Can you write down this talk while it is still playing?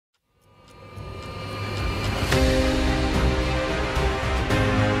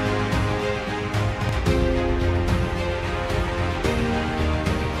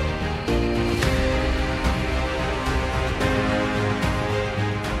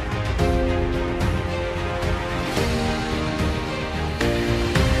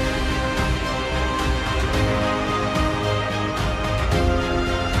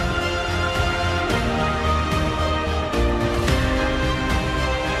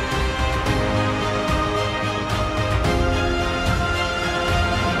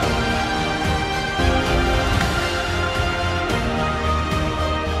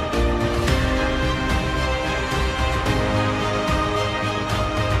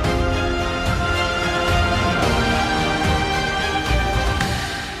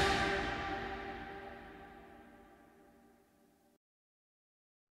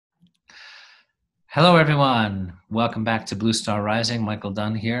Hello, everyone. Welcome back to Blue Star Rising. Michael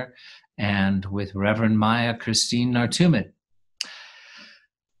Dunn here, and with Reverend Maia Chrystine Nartoomid.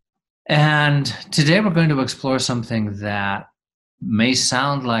 And today we're going to explore something that may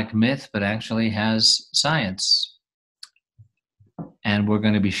sound like myth, but actually has science. And we're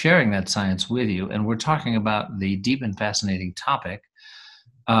going to be sharing that science with you. And we're talking about the deep and fascinating topic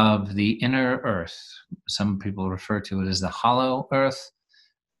of the inner earth. Some people refer to it as the hollow earth.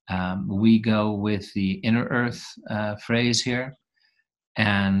 We go with the inner earth phrase here.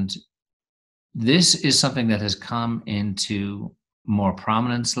 And this is something that has come into more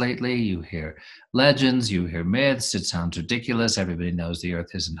prominence lately. You hear legends, you hear myths. It sounds ridiculous. Everybody knows the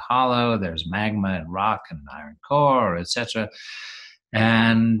earth isn't hollow. There's magma and rock and an iron core, etc.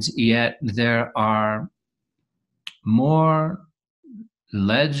 And yet there are more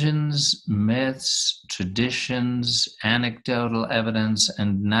legends, myths, traditions, anecdotal evidence,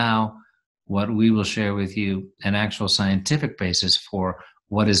 and now what we will share with you, an actual scientific basis for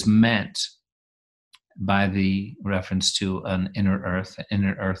what is meant by the reference to an inner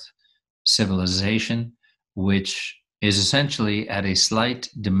earth civilization, which is essentially at a slight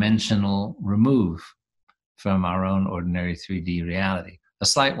dimensional remove from our own ordinary 3D reality, a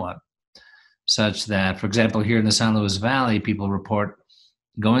slight one, such that, for example, here in the San Luis Valley, people report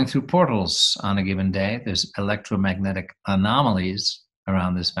going through portals on a given day. There's electromagnetic anomalies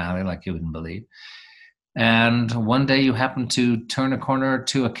around this valley like you wouldn't believe. And one day you happen to turn a corner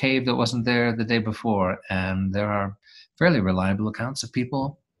to a cave that wasn't there the day before. And there are fairly reliable accounts of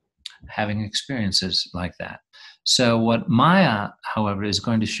people having experiences like that. So what Maia, however, is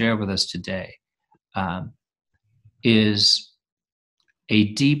going to share with us today is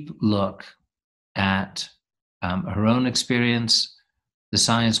a deep look at her own experience, the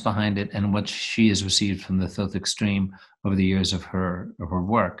science behind it, and what she has received from the Thothic stream over the years of her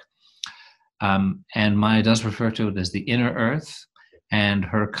work. And Maia does refer to it as the inner earth, and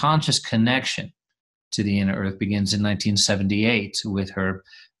her conscious connection to the inner earth begins in 1978 with her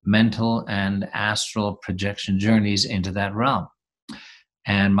mental and astral projection journeys into that realm.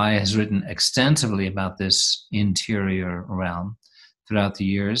 And Maia has written extensively about this interior realm throughout the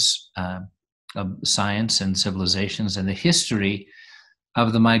years of science and civilizations and the history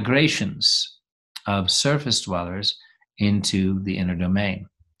of the migrations of surface dwellers into the inner domain.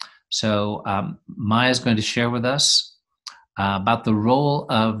 So Maia is going to share with us about the role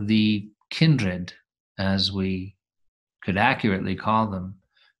of the kindred, as we could accurately call them,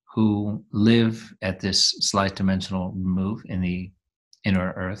 who live at this slight dimensional remove in the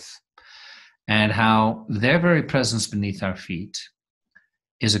inner earth, and how their very presence beneath our feet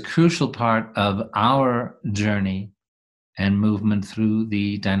is a crucial part of our journey and movement through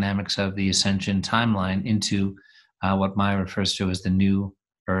the dynamics of the ascension timeline into what Maia refers to as the new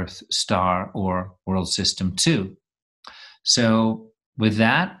Earth star or world system 2. So with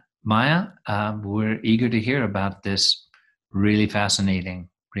that, Maia, we're eager to hear about this really fascinating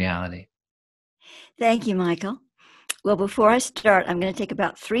reality. Thank you, Michael. Well, before I start, I'm going to take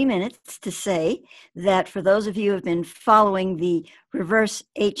about 3 minutes to say that for those of you who have been following the reverse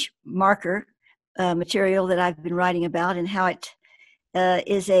H marker material that I've been writing about and how it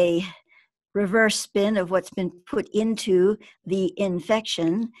is a reverse spin of what's been put into the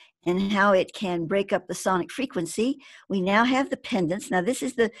infection and how it can break up the sonic frequency. We now have the pendants. Now, this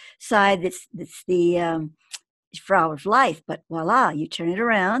is the side that's the flower of life, but voila, you turn it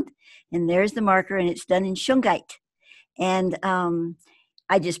around and there's the marker, and it's done in shungite. And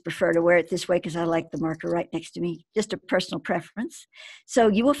I just prefer to wear it this way because I like the marker right next to me, just a personal preference. So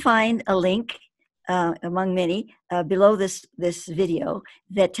you will find a link among many below this video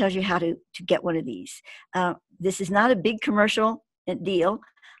that tells you how to get one of these. This is not a big commercial deal.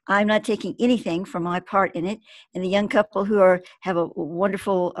 I'm not taking anything from my part in it. And the young couple who have a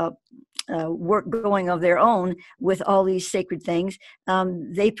wonderful work going of their own with all these sacred things,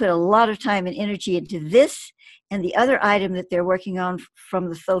 they put a lot of time and energy into this and the other item that they're working on from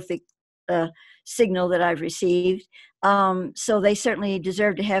the Thothic signal that I've received. So they certainly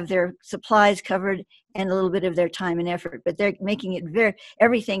deserve to have their supplies covered and a little bit of their time and effort, but they're making it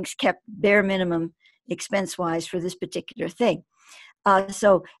everything's kept bare minimum expense-wise for this particular thing.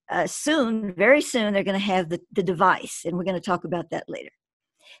 So soon, very soon, they're going to have the device, and we're going to talk about that later.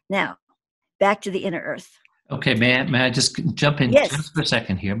 Now, back to the inner earth. Okay, may I just jump in just for a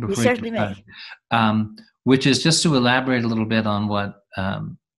second here before you certainly may. Which is just to elaborate a little bit on what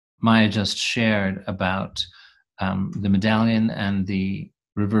Maia just shared about the medallion and the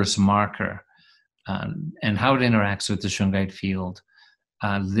reverse marker and how it interacts with the shungite field.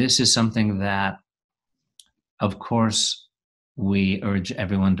 This is something that, of course, we urge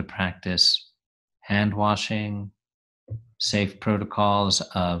everyone to practice hand washing, safe protocols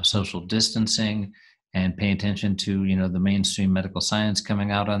of social distancing, and pay attention to, the mainstream medical science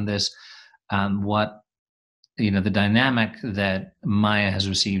coming out on this. What, the dynamic that Maia has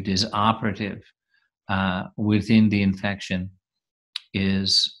received is operative within the infection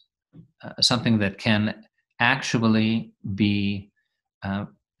is something that can actually be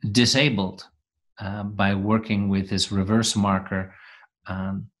disabled by working with this reverse marker,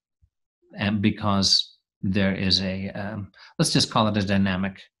 and because there is let's just call it a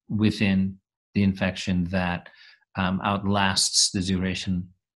dynamic within the infection that outlasts the duration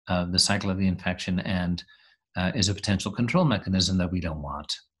of the cycle of the infection and is a potential control mechanism that we don't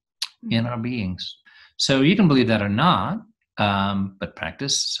want in our beings. So you can believe that or not, but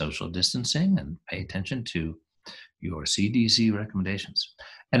practice social distancing and pay attention to your CDC recommendations.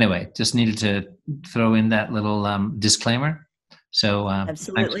 Anyway, just needed to throw in that little disclaimer. So thanks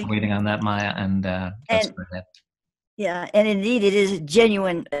Absolutely. for waiting on that, Maia, and let's go ahead. Yeah, and indeed it is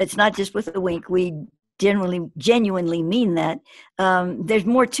genuine. It's not just with a wink. We genuinely mean that. There's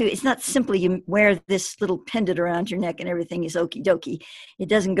more to it. It's not simply you wear this little pendant around your neck and everything is okie dokie. It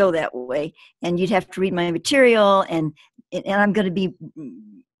doesn't go that way. And you'd have to read my material, and I'm going to be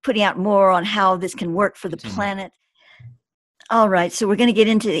putting out more on how this can work for the planet. All right, so we're going to get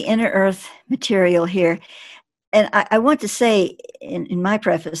into the inner earth material here. And I want to say in my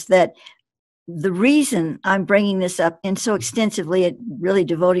preface that the reason I'm bringing this up and so extensively and really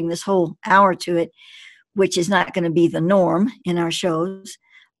devoting this whole hour to it, which is not going to be the norm in our shows,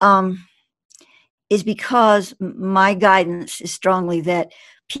 is because my guidance is strongly that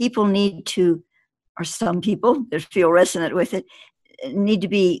people need to, or some people that feel resonant with it, need to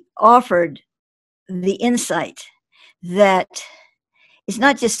be offered the insight that it's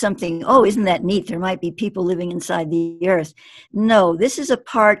not just something, oh, isn't that neat? There might be people living inside the earth. No, this is a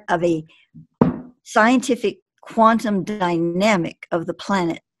part of a scientific quantum dynamic of the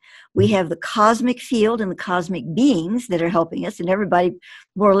planet. We have the cosmic field and the cosmic beings that are helping us, and everybody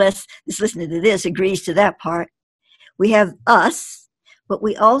more or less that's listening to this agrees to that part. We have us, but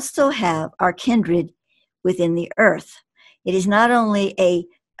we also have our kindred within the earth. It is not only a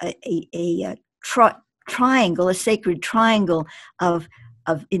triangle, a sacred triangle of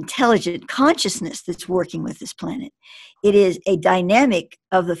intelligent consciousness that's working with this planet. It is a dynamic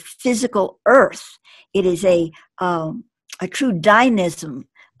of the physical earth. It is a true dynamism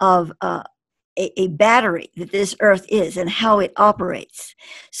of a battery that this earth is and how it operates.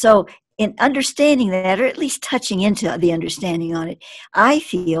 So in understanding that, or at least touching into the understanding on it, I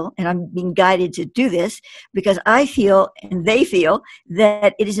feel, and I'm being guided to do this, because I feel, and they feel,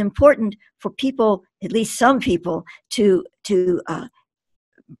 that it is important for people, at least some people, to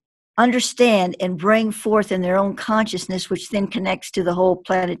understand and bring forth in their own consciousness, which then connects to the whole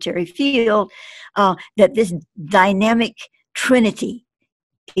planetary field, that this dynamic trinity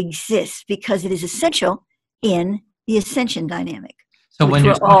exists because it is essential in the ascension dynamic. So when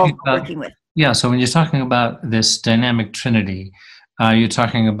you're talking about, working with. Yeah, so when you're talking about this dynamic trinity, you're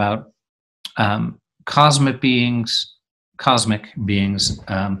talking about cosmic beings,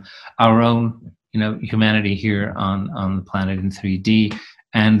 our own, humanity here on the planet in 3D,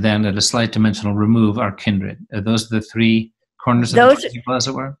 and then at a slight dimensional remove, our kindred. Are those the three corners of the triangle, as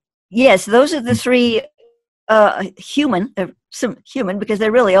it were? Yes, those are the three human, because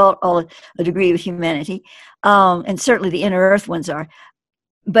they're really all a degree of humanity, and certainly the inner earth ones are.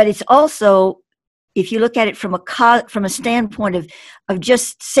 But it's also, if you look at it from a standpoint of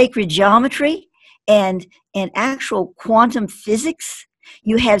just sacred geometry and actual quantum physics,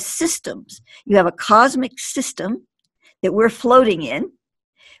 you have systems. You have a cosmic system that we're floating in.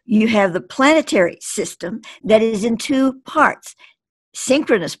 You have the planetary system that is in two parts,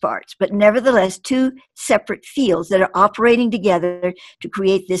 synchronous parts, but nevertheless two separate fields that are operating together to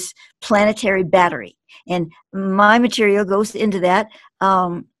create this planetary battery. And my material goes into that.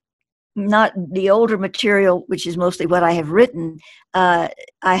 Not the older material, which is mostly what I have written. I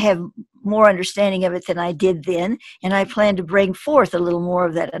have more understanding of it than I did then, and I plan to bring forth a little more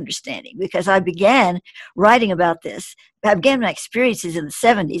of that understanding, because I began writing about this. I began my experiences in the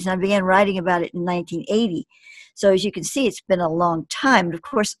 70s, and I began writing about it in 1980. So as you can see, it's been a long time. And of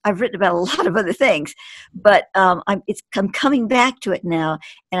course, I've written about a lot of other things, but I'm coming back to it now,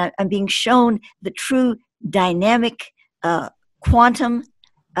 and I'm being shown the true dynamic quantum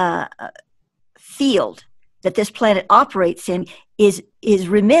field that this planet operates in is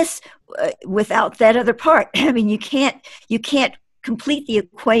remiss without that other part. I mean, you can't complete the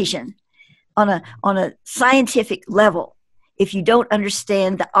equation on a scientific level if you don't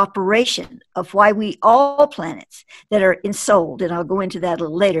understand the operation of why we all planets that are ensouled, and I'll go into that a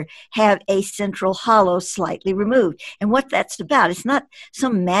little later, have a central hollow slightly removed. And what that's about, it's not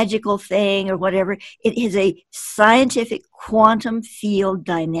some magical thing or whatever. It is a scientific quantum field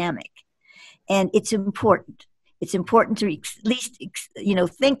dynamic. And it's important. It's important to at least,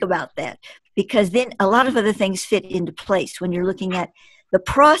 think about that, because then a lot of other things fit into place when you're looking at the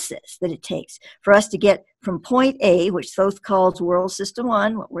process that it takes for us to get from point A, which Thoth calls World System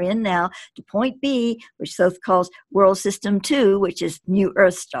 1, what we're in now, to point B, which Thoth calls World System 2, which is New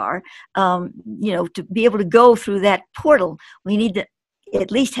Earth Star. To be able to go through that portal, we need to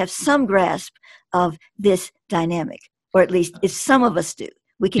at least have some grasp of this dynamic, or at least if some of us do.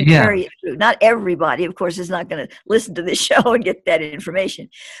 We can carry it through. Not everybody, of course, is not going to listen to this show and get that information.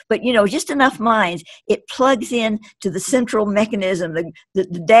 But, just enough minds, it plugs in to the central mechanism, the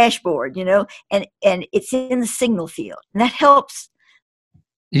dashboard, and it's in the signal field. And that helps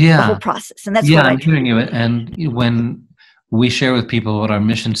the whole process. And that's what I'm hearing you. And when we share with people what our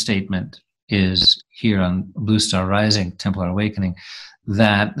mission statement is here on Blue Star Rising, Templar Awakening,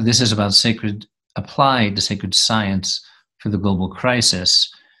 that this is about applied to sacred science for the global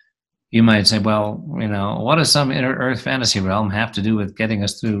crisis, you might say, well, what does some inner earth fantasy realm have to do with getting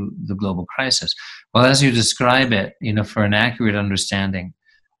us through the global crisis? Well, as you describe it, for an accurate understanding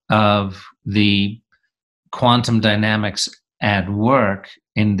of the quantum dynamics at work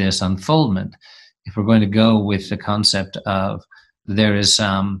in this unfoldment, if we're going to go with the concept of there is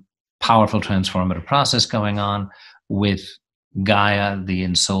some powerful transformative process going on with Gaia, the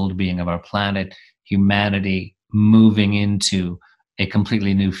ensouled being of our planet, humanity, moving into a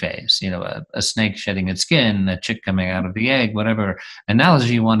completely new phase, a snake shedding its skin, a chick coming out of the egg, whatever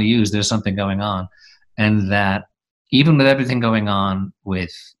analogy you want to use, there's something going on. And that even with everything going on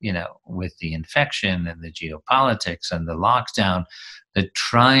with the infection and the geopolitics and the lockdown, that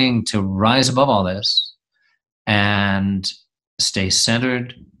trying to rise above all this and stay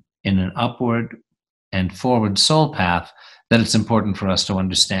centered in an upward and forward soul path, that it's important for us to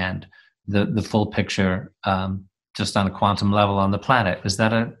understand the full picture, just on a quantum level on the planet. Is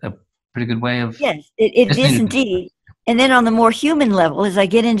that a pretty good way of... Yes, it is indeed. And then on the more human level, as I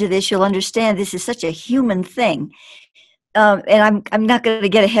get into this, you'll understand this is such a human thing. And I'm not going to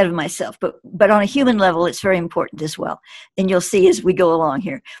get ahead of myself, but on a human level, it's very important as well. And you'll see as we go along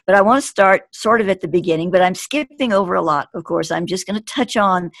here. But I want to start sort of at the beginning, but I'm skipping over a lot, of course. I'm just going to touch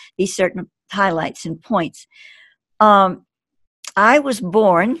on these certain highlights and points. I was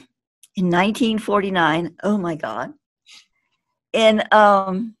born in 1949, oh my God, in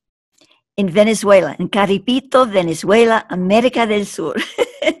Venezuela, in Caripito, Venezuela, America del Sur.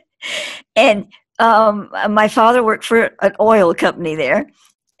 And my father worked for an oil company there,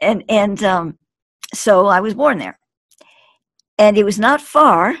 and so I was born there. And it was not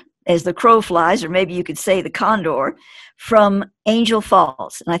far, as the crow flies, or maybe you could say the condor, from Angel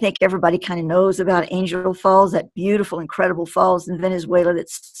Falls. And I think everybody kind of knows about Angel Falls, that beautiful, incredible falls in Venezuela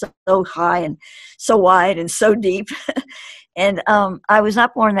that's so high and so wide and so deep. And I was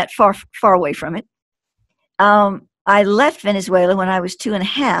not born that far away from it. I left Venezuela when I was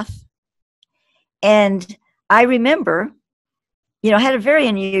 2.5. And I remember, I had a very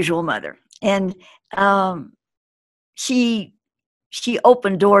unusual mother. And she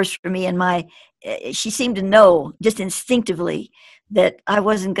opened doors for me, and she seemed to know just instinctively that I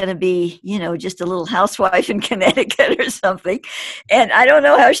wasn't going to be, just a little housewife in Connecticut or something. And I don't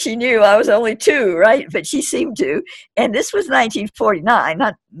know how she knew. I was only 2, right? But she seemed to. And this was 1949,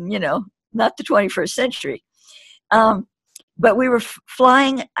 not the 21st century. But we were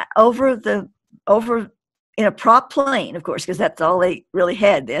flying over in a prop plane, of course, because that's all they really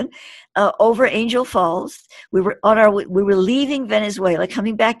had then, over Angel Falls. We were leaving Venezuela,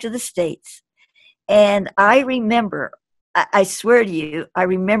 coming back to the States. And I remember, I swear to you, I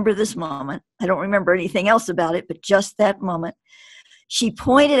remember this moment. I don't remember anything else about it, but just that moment. She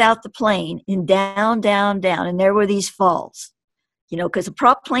pointed out the plane and down, down, down, and there were these falls, because a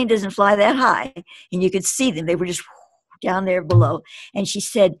prop plane doesn't fly that high, and you could see them. They were just down there below. And she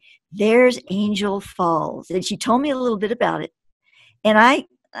said, "There's Angel Falls." And she told me a little bit about it. And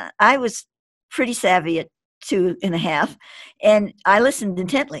I was pretty savvy at 2.5, and I listened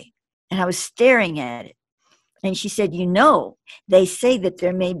intently, and I was staring at it. And she said, they say that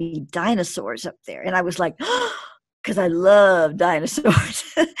there may be dinosaurs up there. And I was like, because I love dinosaurs.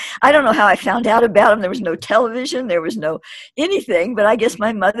 I don't know how I found out about them. There was no television. There was no anything. But I guess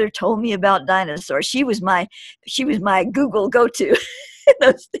my mother told me about dinosaurs. She was my Google go-to in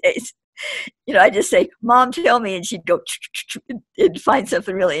those days. I just say, Mom, tell me, and she'd go and find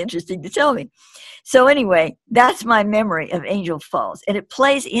something really interesting to tell me. So anyway, that's my memory of Angel Falls, and it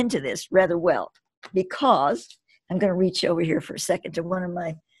plays into this rather well, because I'm going to reach over here for a second to one of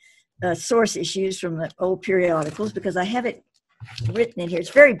my source issues from the old periodicals, because I have it written in here. It's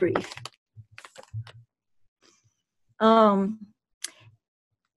very brief.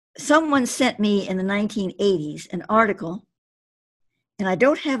 Someone sent me in the 1980s an article, and I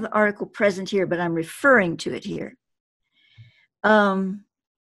don't have the article present here, but I'm referring to it here. But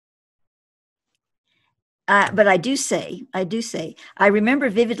I do say, I remember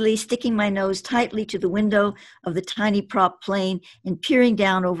vividly sticking my nose tightly to the window of the tiny prop plane and peering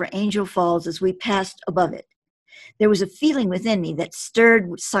down over Angel Falls as we passed above it. There was a feeling within me that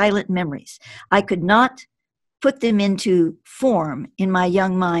stirred silent memories. I could not put them into form in my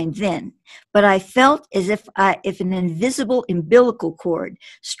young mind then, but I felt as if an invisible umbilical cord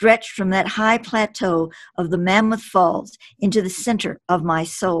stretched from that high plateau of the Mammoth Falls into the center of my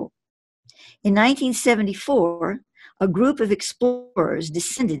soul. In 1974, a group of explorers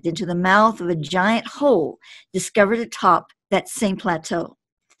descended into the mouth of a giant hole discovered atop that same plateau.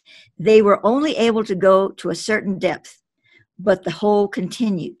 They were only able to go to a certain depth, but the hole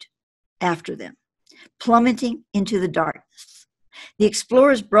continued after them, plummeting into the darkness. The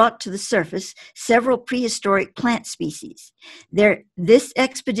explorers brought to the surface several prehistoric plant species. This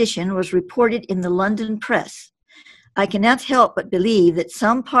expedition was reported in the London press. I cannot help but believe that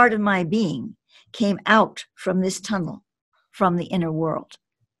some part of my being came out from this tunnel, from the inner world.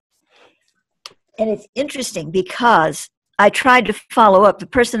 And it's interesting because I tried to follow up. The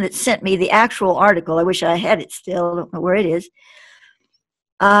person that sent me the actual article, I wish I had it still, I don't know where it is.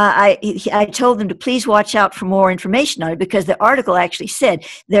 I told them to please watch out for more information on it, because the article actually said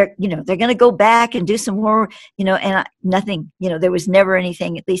they're going to go back and do some more, and nothing, there was never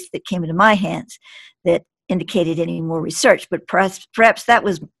anything, at least that came into my hands, that indicated any more research. But perhaps that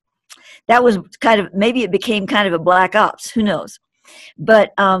was kind of, maybe it became kind of a black ops, who knows.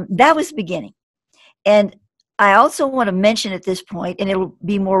 But that was the beginning. And I also want to mention at this point, and it'll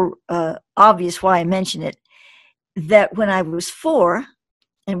be more obvious why I mention it, that when I was 4,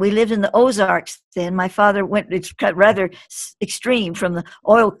 and we lived in the Ozarks then, my father went, it's rather extreme, from the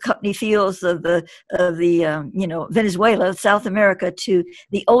oil company fields of the Venezuela, South America, to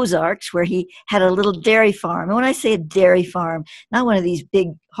the Ozarks, where he had a little dairy farm. And when I say a dairy farm, not one of these big,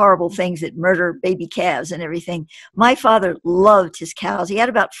 horrible things that murder baby calves and everything. My father loved his cows. He had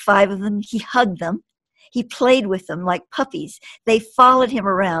about 5 of them. He hugged them. He played with them like puppies. They followed him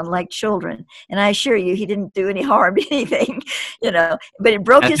around like children. And I assure you, he didn't do any harm to anything, but it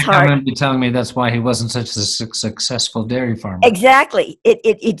broke his heart. I'm going to be telling me that's why he wasn't such a successful dairy farmer. Exactly.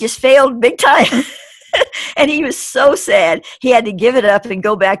 It just failed big time. And he was so sad. He had to give it up and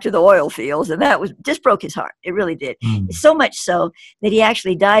go back to the oil fields. And that just broke his heart. It really did. So much so that he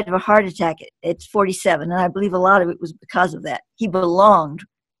actually died of a heart attack at 47. And I believe a lot of it was because of that. He belonged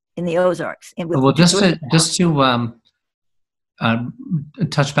in the Ozarks. And well, just to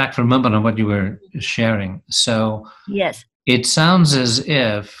touch back for a moment on what you were sharing. So yes, it sounds as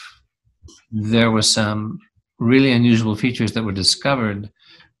if there were some really unusual features that were discovered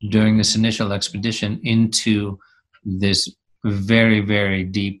during this initial expedition into this very, very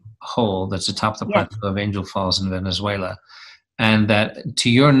deep hole that's atop the plateau of Angel Falls in Venezuela. And that, to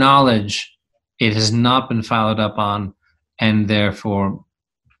your knowledge, it has not been followed up on, and therefore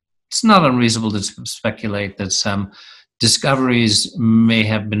it's not unreasonable to speculate that some discoveries may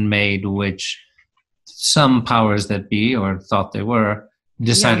have been made which some powers that be, or thought they were,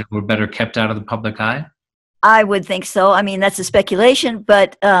 decided were better kept out of the public eye? I would think so. I mean, that's a speculation,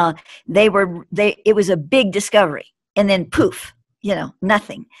 but it was a big discovery. And then poof,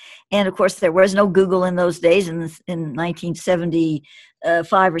 nothing. And of course, there was no Google in those days in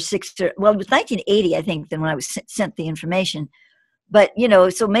 1975 or 6. Well, it was 1980, I think, then when I was sent the information. But,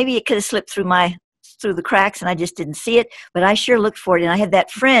 so maybe it could have slipped through the cracks and I just didn't see it, but I sure looked for it. And I had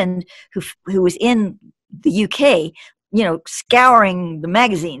that friend who was in the UK, scouring the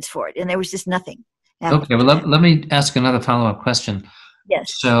magazines for it, and there was just nothing. Okay, well, let me ask another follow-up question.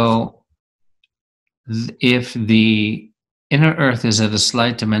 Yes. So if the inner Earth is at a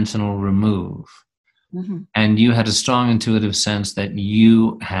slight dimensional remove, and you had a strong intuitive sense that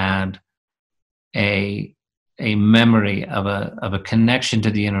you had a memory of a connection to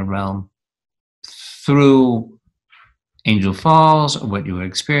the inner realm through Angel Falls, or what you were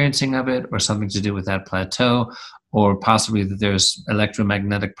experiencing of it, or something to do with that plateau, or possibly that there's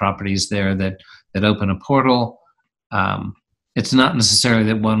electromagnetic properties there that open a portal. It's not necessarily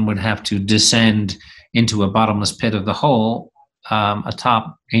that one would have to descend into a bottomless pit of the hole.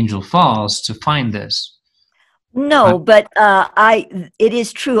 atop Angel Falls to find this. No, but it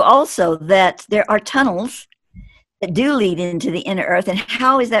is true also that there are tunnels that do lead into the inner earth. And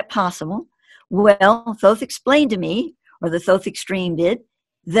how is that possible? Well, Thoth explained to me, or the Thoth Extreme did,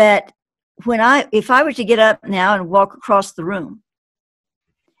 that if I were to get up now and walk across the room,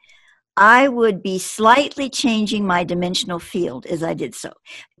 I would be slightly changing my dimensional field as I did so.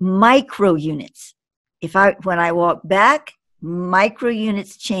 Micro units. When I walk back, micro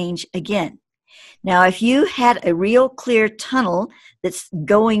units change again. Now, if you had a real clear tunnel that's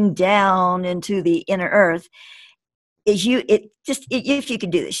going down into the inner earth, if you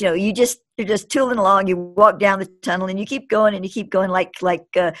could do this, you're just tooling along, you walk down the tunnel and you keep going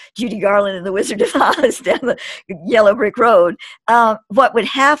like Judy Garland and the Wizard of Oz down the yellow brick road. What would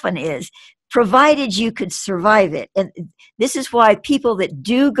happen is, provided you could survive it, and this is why people that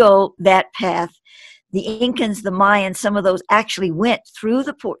do go that path, the Incans, the Mayans, some of those actually went through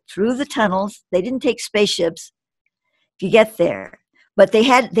the tunnels. They didn't take spaceships if you get there, but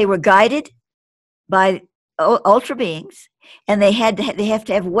they were guided by ultra beings, and they have to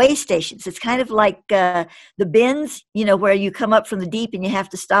have way stations. It's kind of like the bins, where you come up from the deep and you have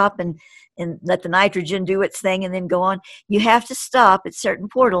to stop and let the nitrogen do its thing and then go on. You have to stop at certain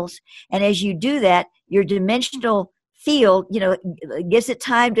portals, and as you do that, your dimensional field, gives it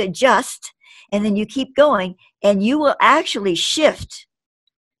time to adjust, and then you keep going, and you will actually shift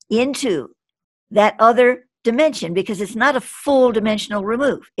into that other dimension, because it's not a full dimensional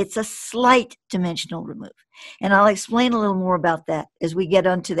remove. It's a slight dimensional remove. And I'll explain a little more about that as we get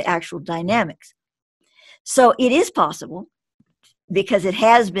onto the actual dynamics. So it is possible, because it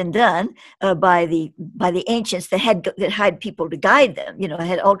has been done by the ancients that had people to guide them,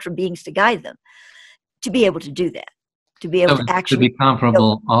 had ultra beings to guide them, to be able to do that, to be able to actually be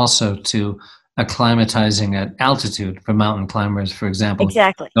comparable also to acclimatizing at altitude for mountain climbers, for example.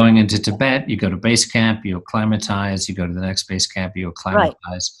 Exactly. Going into Tibet, you go to base camp, you acclimatize, you go to the next base camp, you acclimatize,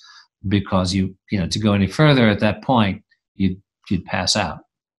 right. Because to go any further at that point, you'd pass out.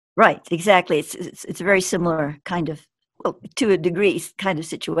 Right, exactly. It's a very similar kind of, well, to a degree, kind of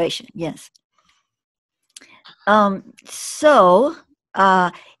situation. Yes.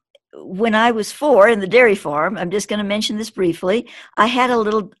 When I was 4 in the dairy farm, I'm just going to mention this briefly, I had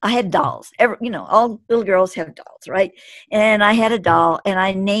dolls. All little girls have dolls, right? And I had a doll, and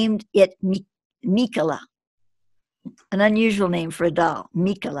I named it Mikala, an unusual name for a doll,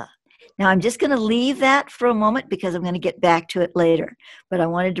 Mikala. Now, I'm just going to leave that for a moment, because I'm going to get back to it later, but I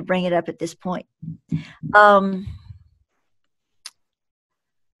wanted to bring it up at this point.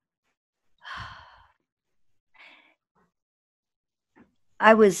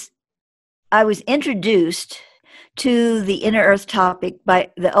 I was introduced to the inner earth topic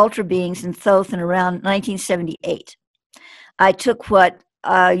by the ultra beings in Thoth in around 1978. I took what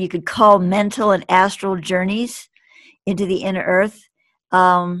you could call mental and astral journeys into the inner earth.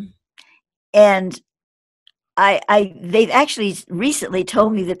 And they've actually recently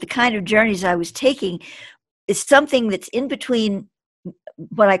told me that the kind of journeys I was taking is something that's in between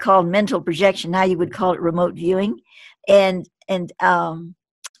what I call mental projection. Now you would call it remote viewing, and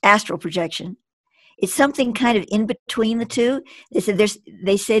astral projection. It's something kind of in between the two.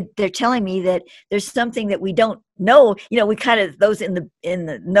 They said they're telling me that there's something that we don't know. We kind of, those in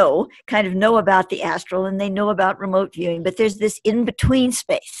the know, kind of know about the astral, and they know about remote viewing, but there's this in between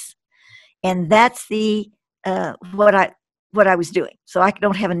space, and that's what I was doing. So I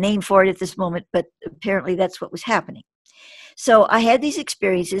don't have a name for it at this moment, but apparently that's what was happening. So I had these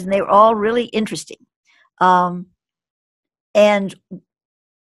experiences, and they were all really interesting. And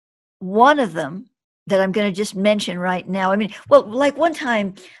one of them that I'm going to just mention right now, like one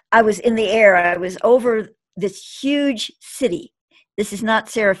time I was in the air, I was over this huge city. This is not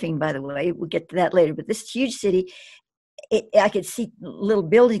Seraphim, by the way. We'll get to that later, but this huge city, I could see little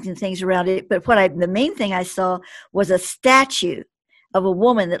buildings and things around it, but the main thing I saw was a statue of a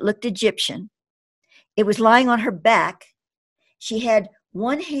woman that looked Egyptian. It was lying on her back. She had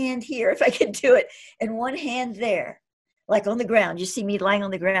one hand here, if I could do it, and one hand there, like on the ground. You see me lying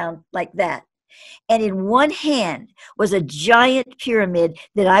on the ground like that. And in one hand was a giant pyramid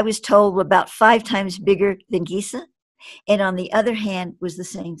that I was told was about 5 times bigger than Giza. And on the other hand was the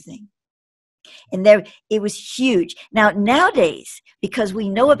same thing. And it was huge. Nowadays, because we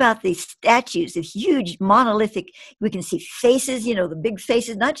know about these statues, the huge monolithic, we can see faces, the big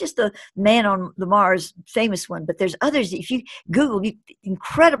faces, not just the man on the Mars famous one, but there's others. If you Google,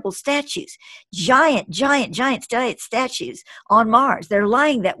 incredible statues, giant statues on Mars. They're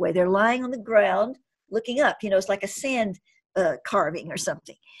lying that way. They're lying on the ground looking up. It's like a sand carving or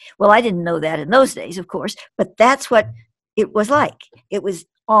something. Well, I didn't know that in those days, of course, but that's what it was like. It was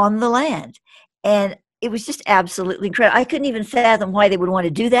on the land. And it was just absolutely incredible. I couldn't even fathom why they would want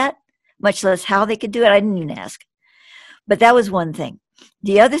to do that, much less how they could do it. I didn't even ask. But that was one thing.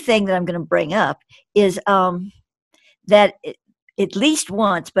 The other thing that I'm going to bring up is that at least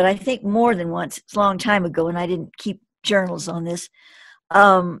once, but I think more than once, it's a long time ago, and I didn't keep journals on this,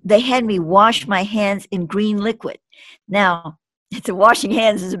 they had me wash my hands in green liquid. Now, the washing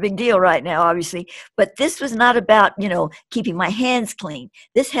hands is a big deal right now, obviously, but this was not about, keeping my hands clean.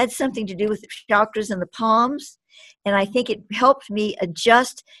 This had something to do with the chakras in the palms, and I think it helped me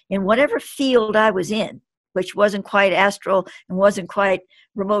adjust in whatever field I was in, which wasn't quite astral and wasn't quite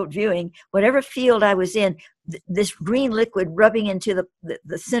remote viewing. Whatever field I was in, this green liquid rubbing into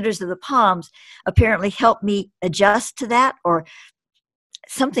the centers of the palms apparently helped me adjust to that, or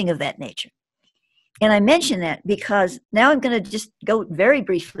something of that nature. And I mention that because now I'm going to just go very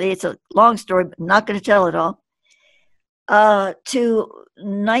briefly. It's a long story, but I'm not going to tell it all. To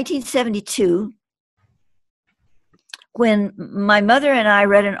 1972, when my mother and I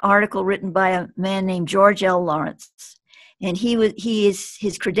read an article written by a man named George L. Lawrence, and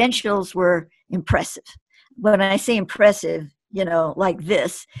his credentials were impressive. When I say impressive, like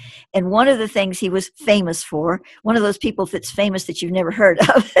this. And one of the things he was famous for, one of those people that's famous that you've never heard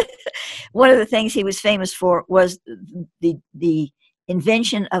of, one of the things he was famous for was the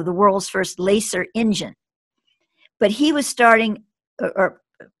invention of the world's first laser engine. But he was starting,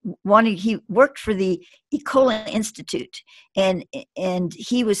 he worked for the Ecola Institute, and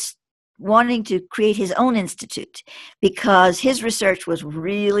he was wanting to create his own institute because his research was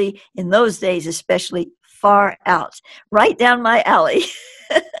really, in those days especially, far out, right down my alley.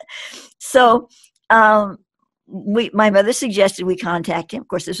 So my mother suggested we contact him. Of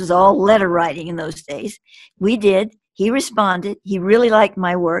course, this was all letter writing in those days. We did. He responded. He really liked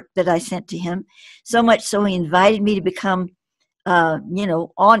my work that I sent to him, so much so he invited me to become,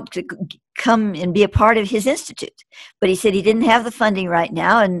 to come and be a part of his institute. But he said he didn't have the funding right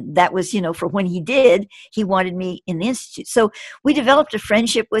now, and that was, for when he did, he wanted me in the institute. So we developed a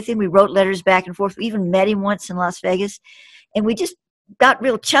friendship with him. We wrote letters back and forth. We even met him once in Las Vegas, and we just got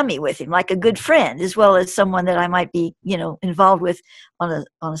real chummy with him, like a good friend, as well as someone that I might be, involved with on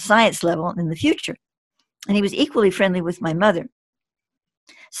a science level in the future. And he was equally friendly with my mother.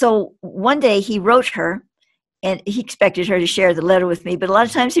 So one day he wrote her, and he expected her to share the letter with me, but a lot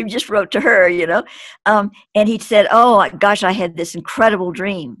of times he just wrote to her, and he said, "Oh, gosh, I had this incredible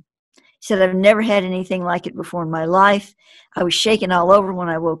dream." He said, "I've never had anything like it before in my life. I was shaking all over when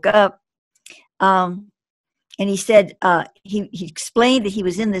I woke up." And he said, he explained that he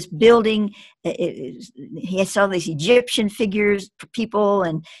was in this building. He saw these Egyptian figures for people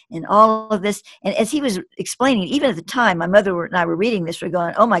and all of this. And as he was explaining, even at the time, my mother and I were reading this, we're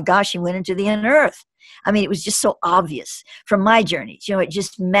going, "Oh my gosh, he went into the inner earth." I mean, it was just so obvious from my journeys. It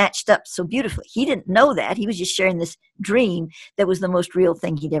just matched up so beautifully. He didn't know that. He was just sharing this dream that was the most real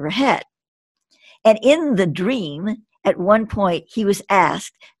thing he'd ever had. And in the dream, at one point, he was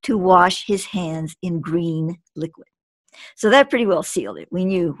asked to wash his hands in green liquid. So that pretty well sealed it. We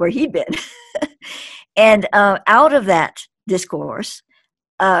knew where he'd been. And out of that discourse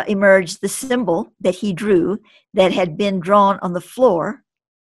emerged the symbol that he drew that had been drawn on the floor.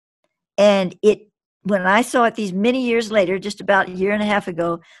 And when I saw it these many years later, just about a year and a half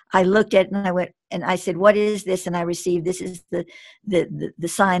ago, I looked at it and I went, and I said, "What is this?" And I received, this is the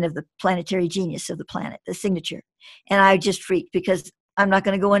sign of the planetary genius of the planet, the signature. And I just freaked, because I'm not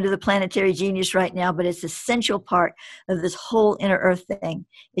going to go into the planetary genius right now, but it's an essential part of this whole inner earth thing.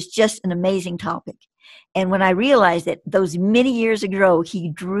 It's just an amazing topic. And when I realized that those many years ago, he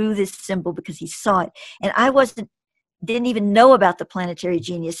drew this symbol because he saw it. And I didn't even know about the planetary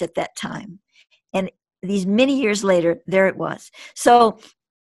genius at that time. And these many years later, there it was. So,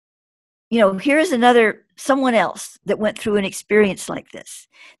 here's someone else that went through an experience like this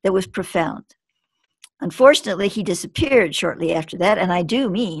that was profound. Unfortunately, he disappeared shortly after that, and I do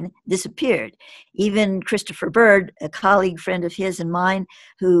mean disappeared. Even Christopher Bird, a colleague friend of his and mine,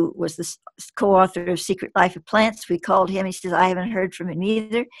 who was the co-author of Secret Life of Plants, we called him. He says, "I haven't heard from him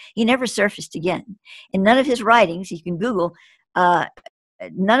either." He never surfaced again. And none of his writings, you can Google,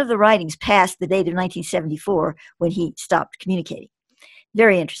 none of the writings passed the date of 1974 when he stopped communicating.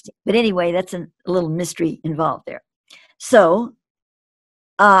 Very interesting. But anyway, that's a little mystery involved there. So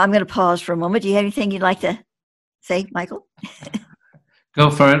I'm going to pause for a moment. Do you have anything you'd like to say, Michael? Go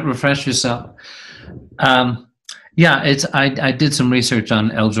for it. Refresh yourself. I did some research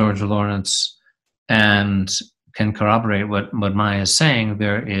on L. George Lawrence and can corroborate what Maia is saying.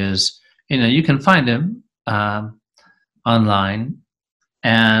 There is, you can find him online,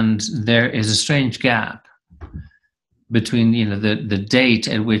 and there is a strange gap between the date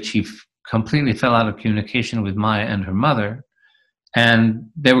at which he completely fell out of communication with Maya and her mother, and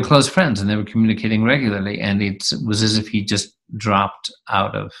they were close friends and they were communicating regularly, and it was as if he just dropped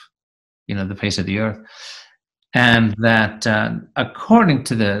out of the face of the earth. And that according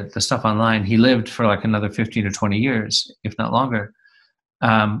to the stuff online, he lived for like another 15 or 20 years, if not longer.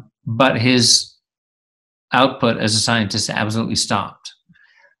 But his output as a scientist absolutely stopped.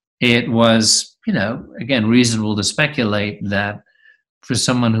 It was, again, reasonable to speculate that for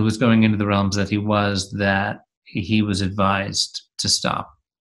someone who was going into the realms that he was advised to stop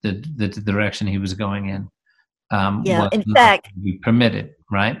the direction he was going in. Yeah, Was in not fact, to be permitted,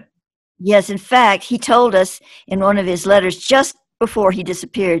 right? yes, in fact, he told us in one of his letters just before he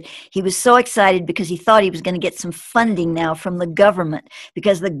disappeared, he was so excited because he thought he was going to get some funding now from the government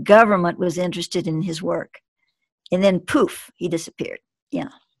because the government was interested in his work. And then poof, he disappeared. Yeah.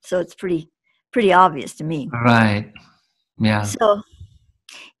 So it's pretty obvious to me. Right. Yeah. So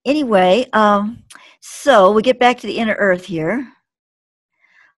anyway, so we get back to the inner earth here.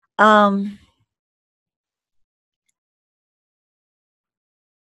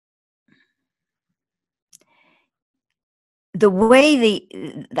 The way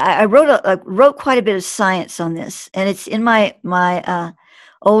I wrote quite a bit of science on this, and it's in my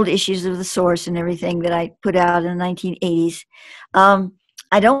old issues of the Source and everything that I put out in the 1980s.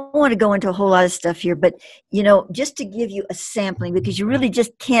 I don't want to go into a whole lot of stuff here, but just to give you a sampling, because you really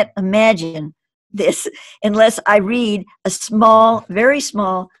just can't imagine this unless I read a small, very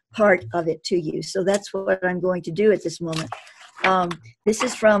small part of it to you. So that's what I'm going to do at this moment. This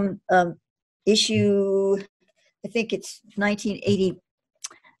is from issue, I think it's 1980.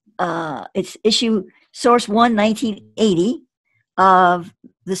 It's issue Source 1, 1980 of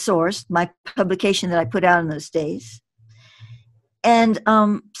the Source, my publication that I put out in those days. And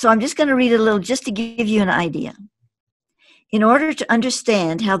so I'm just going to read a little just to give you an idea. In order to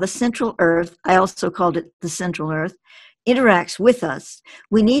understand how the central Earth, I also called it the central Earth, interacts with us,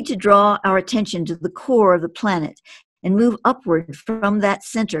 we need to draw our attention to the core of the planet and move upward from that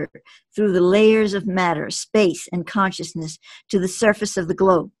center through the layers of matter, space, and consciousness to the surface of the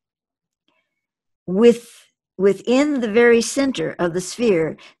globe. Within the very center of the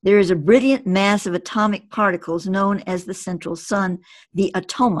sphere, there is a brilliant mass of atomic particles known as the central sun, the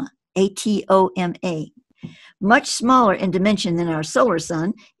atoma, A-T-O-M-A. Much smaller in dimension than our solar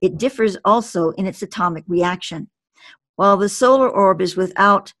sun, it differs also in its atomic reaction. While the solar orb is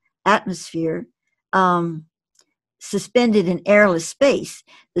without atmosphere, suspended in airless space,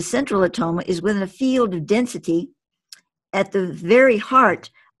 the central atoma is within a field of density at the very heart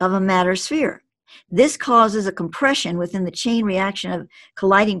of a matter sphere. This causes a compression within the chain reaction of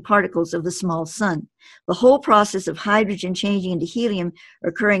colliding particles of the small sun. The whole process of hydrogen changing into helium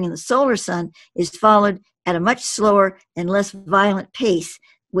occurring in the solar sun is followed at a much slower and less violent pace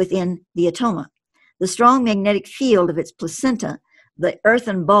within the atoma. The strong magnetic field of its placenta, the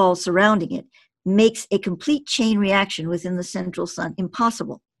earthen ball surrounding it, makes a complete chain reaction within the central sun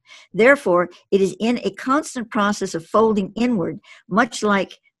impossible. Therefore, it is in a constant process of folding inward, much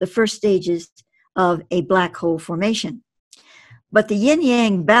like the first stages of a black hole formation. But the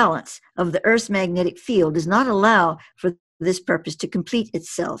yin-yang balance of the Earth's magnetic field does not allow for this purpose to complete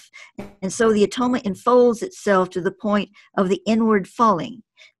itself, and so the atoma enfolds itself to the point of the inward falling,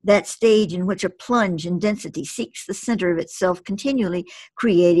 that stage in which a plunge in density seeks the center of itself continually,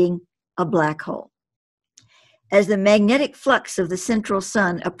 creating a black hole. As the magnetic flux of the central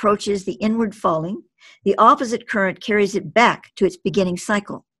sun approaches the inward falling, the opposite current carries it back to its beginning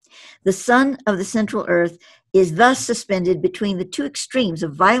cycle. The sun of the central Earth is thus suspended between the two extremes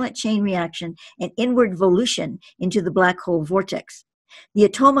of violent chain reaction and inward volution into the black hole vortex. The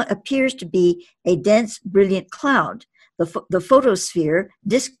atoma appears to be a dense, brilliant cloud, the photosphere,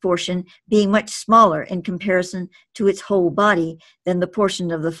 disk portion, being much smaller in comparison to its whole body than the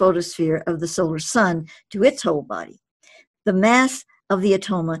portion of the photosphere of the solar sun to its whole body. The mass of the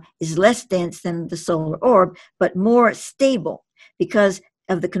atoma is less dense than the solar orb, but more stable because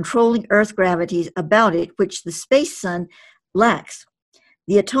of the controlling Earth gravities about it, which the space sun lacks.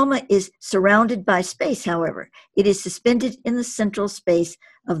 The atoma is surrounded by space, however. It is suspended in the central space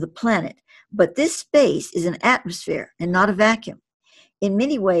of the planet. But this space is an atmosphere and not a vacuum. In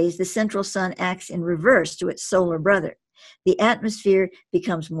many ways, the central sun acts in reverse to its solar brother. The atmosphere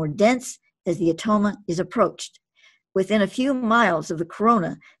becomes more dense as the atoma is approached. Within a few miles of the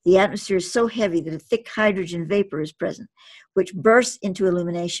corona, the atmosphere is so heavy that a thick hydrogen vapor is present, which bursts into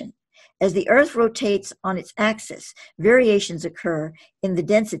illumination. As the Earth rotates on its axis, variations occur in the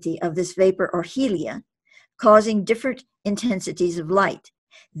density of this vapor or helia, causing different intensities of light.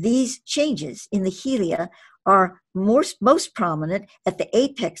 These changes in the helia are most prominent at the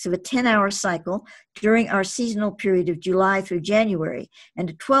apex of a 10-hour cycle during our seasonal period of July through January, and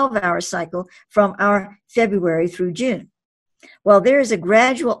a 12-hour cycle from our February through June. While there is a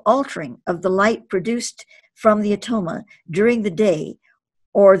gradual altering of the light produced from the atoma during the day,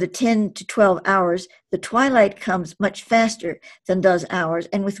 or the 10 to 12 hours, the twilight comes much faster than does ours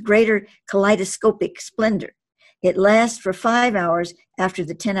and with greater kaleidoscopic splendor. It lasts for 5 hours after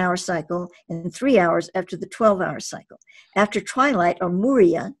the 10-hour cycle and 3 hours after the 12-hour cycle. After twilight, or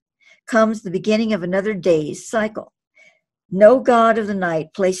Muria, comes the beginning of another day's cycle. No god of the night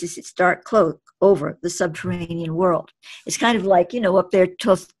places its dark cloak over the subterranean world. It's kind of like, up there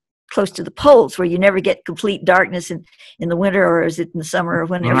close to the poles, where you never get complete darkness in the winter, or is it in the summer, or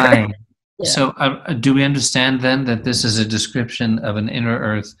whenever. Right. Yeah. So do we understand then that this is a description of an inner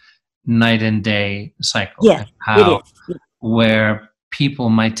Earth night and day cycle? Yes, it is. Where people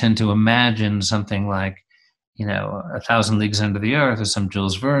might tend to imagine something like, 1,000 Leagues Under the Earth, or some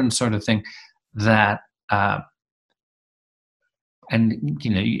Jules Verne sort of thing, that, and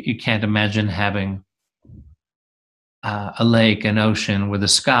you can't imagine having a lake, an ocean with a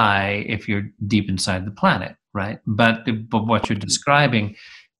sky if you're deep inside the planet, right? But what you're describing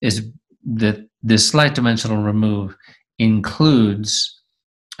is that this slight dimensional remove includes,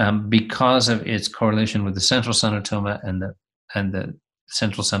 because of its correlation with the central sun atoma and the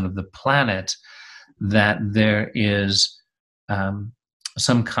central sun of the planet, that there is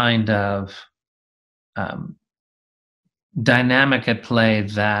some kind of dynamic at play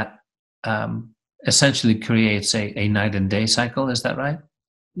that essentially creates a night and day cycle. Is that right?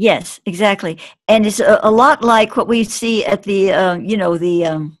 Yes, exactly. And it's a lot like what we see at the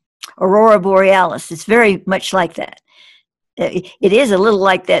aurora borealis. It's very much like that. It is a little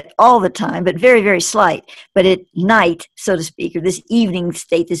like that all the time, but very, very slight. But at night, so to speak, or this evening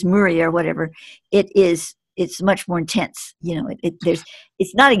state, this Muria or whatever, it's much more intense.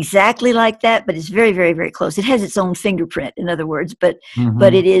 It's not exactly like that, but it's very, very, very close. It has its own fingerprint, in other words, but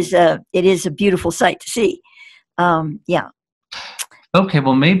it is a beautiful sight to see. Yeah. Okay,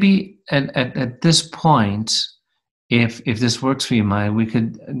 well, maybe at this point, if this works for you, Maya, we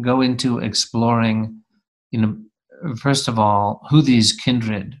could go into exploring, first of all, who these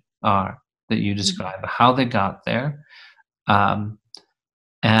kindred are that you describe, how they got there,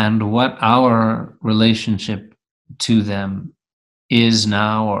 and what our relationship to them is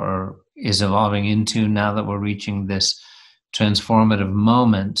now, or is evolving into, now that we're reaching this transformative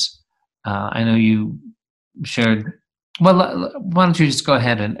moment. I know you shared, well, why don't you just go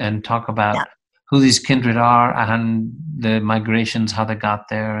ahead and talk about who these kindred are and the migrations, how they got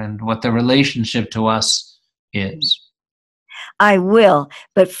there, and what their relationship to us is. I will.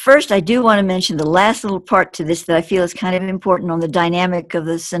 But first, I do want to mention the last little part to this that I feel is kind of important on the dynamic of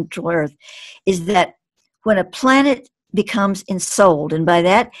the central Earth, is that when a planet becomes ensouled, and by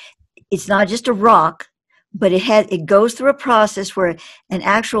that, it's not just a rock, but it goes through a process where an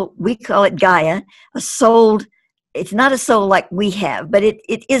actual, we call it Gaia, a souled, it's not a soul like we have, but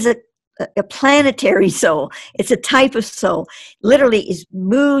it is a planetary soul. It's a type of soul. Literally, it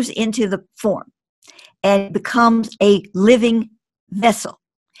moves into the form and becomes a living vessel.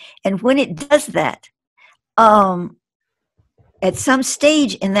 And when it does that, at some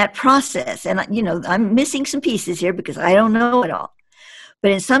stage in that process, and I'm missing some pieces here because I don't know it all,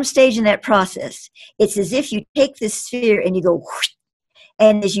 but in some stage in that process, it's as if you take this sphere and you go whoosh,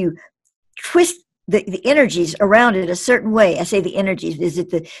 and as you twist the energies around it a certain way. I say the energies,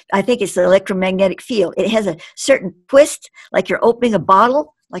 I think it's the electromagnetic field. It has a certain twist, like you're opening a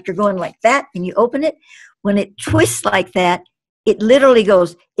bottle, like you're going like that, and you open it. When it twists like that, it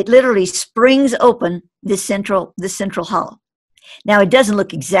literally springs open this central hollow. Now, it doesn't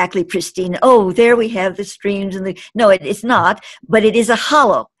look exactly pristine. Oh, there we have the streams and no, it's not, but it is a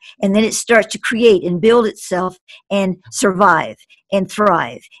hollow. And then it starts to create and build itself and survive and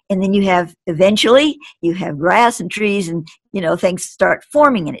thrive. And then eventually you have grass and trees and, things start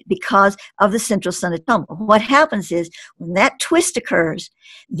forming in it because of the central sun atoma. What happens is when that twist occurs,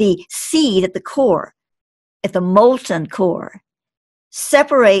 the seed at the core, at the molten core,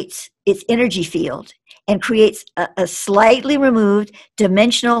 separates its energy field and creates a slightly removed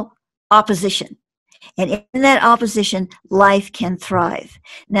dimensional opposition. And in that opposition, life can thrive.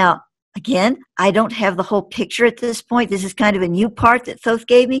 Now, again, I don't have the whole picture at this point. This is kind of a new part that Thoth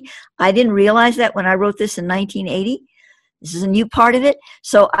gave me. I didn't realize that when I wrote this in 1980. This is a new part of it,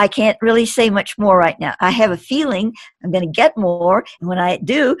 so I can't really say much more right now. I have a feeling I'm going to get more, and when I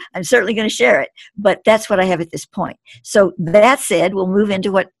do, I'm certainly going to share it. But that's what I have at this point. So that said, we'll move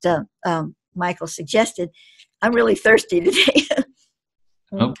into what Michael suggested. I'm really thirsty today.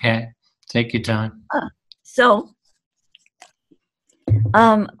 Okay, take your time. So,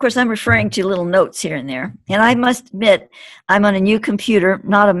 of course, I'm referring to little notes here and there. And I must admit, I'm on a new computer,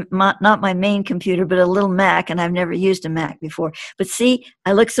 not my main computer, but a little Mac, and I've never used a Mac before. But see,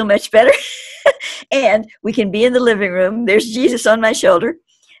 I look so much better. And we can be in the living room. There's Jesus on my shoulder.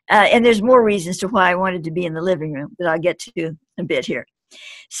 And there's more reasons to why I wanted to be in the living room that I'll get to a bit here.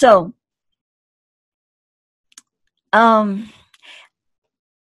 So,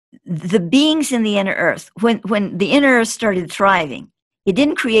 the beings in the inner earth, when the inner earth started thriving, it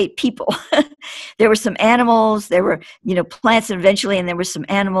didn't create people. There were some animals, there were, plants eventually, and there were some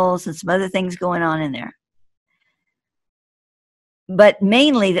animals and some other things going on in there. But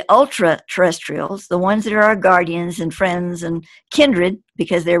mainly the ultra-terrestrials, the ones that are our guardians and friends and kindred,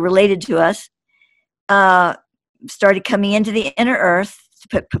 because they're related to us, started coming into the inner earth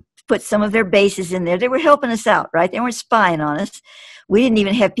to put some of their bases in there. They were helping us out, right? They weren't spying on us. We didn't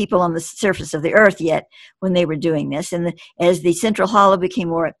even have people on the surface of the earth yet when they were doing this. And as the central hollow became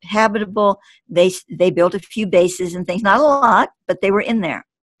more habitable, they built a few bases and things. Not a lot, but they were in there.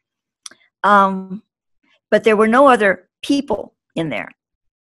 But there were no other people in there.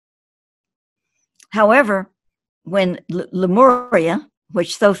 However, when Lemuria,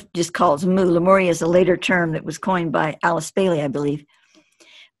 which Thoth just calls Mu, Lemuria is a later term that was coined by Alice Bailey, I believe,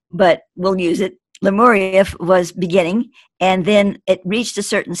 but we'll use it. Lemuria was beginning, and then it reached a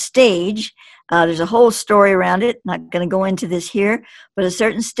certain stage. There's a whole story around it. Not going to go into this here, but a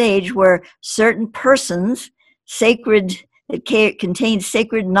certain stage where certain persons, that contained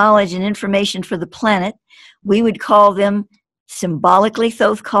sacred knowledge and information for the planet, we would call them symbolically.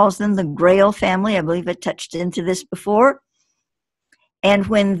 Thoth calls them the Grail family. I believe I touched into this before. And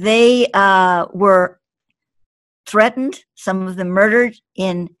when they were threatened, some of them murdered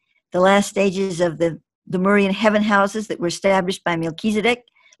in the last stages of the Lemurian heaven houses that were established by Melchizedek,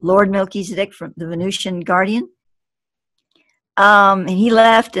 Lord Melchizedek, from the Venusian guardian. And he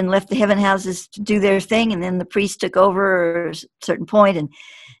left the heaven houses to do their thing, and then the priest took over at a certain point, and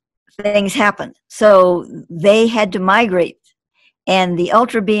things happened. So they had to migrate, and the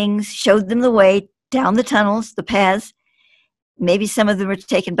ultra beings showed them the way down the tunnels, the paths. Maybe some of them were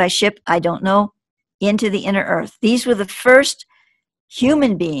taken by ship, I don't know, into the inner earth. These were the first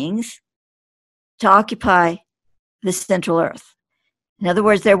human beings to occupy the central earth. In other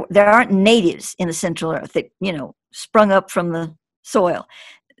words, there aren't natives in the central earth that, sprung up from the soil.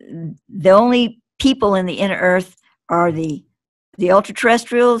 The only people in the inner earth are the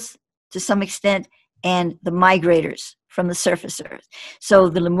ultra-terrestrials to some extent, and the migrators from the surface earth. So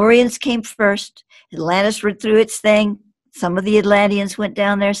the Lemurians came first. Atlantis went through its thing. Some of the Atlanteans went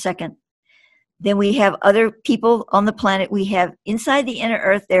down there second. Then we have other people on the planet. We have inside the inner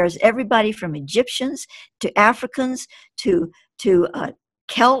earth, there's everybody from Egyptians to Africans to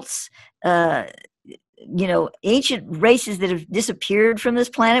Celts, ancient races that have disappeared from this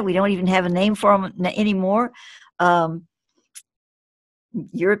planet. We don't even have a name for them anymore.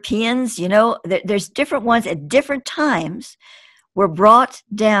 Europeans, there's different ones at different times were brought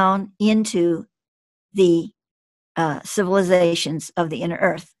down into the civilizations of the inner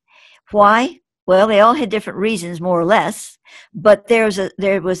earth. Why? Well, they all had different reasons, more or less, but there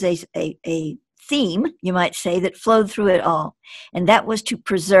was a theme, you might say, that flowed through it all, and that was to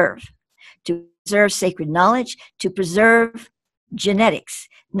preserve sacred knowledge, to preserve genetics,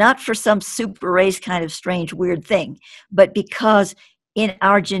 not for some super race kind of strange, weird thing, but because in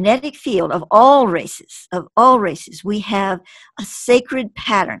our genetic field of all races, we have a sacred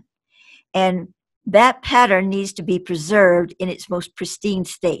pattern, and that pattern needs to be preserved in its most pristine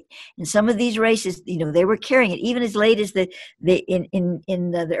state. And some of these races, they were carrying it even as late as in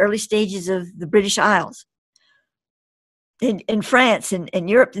the early stages of the British Isles, in France and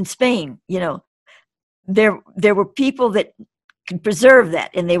Europe and Spain. There were people that could preserve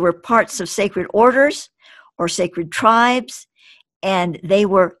that, and they were parts of sacred orders or sacred tribes, and they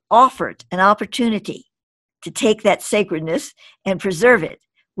were offered an opportunity to take that sacredness and preserve it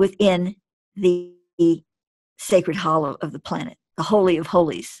within the sacred hollow of the planet, the holy of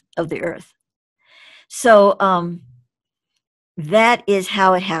holies of the earth. So that is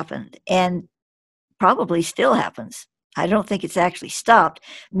how it happened, and probably still happens. I don't think it's actually stopped.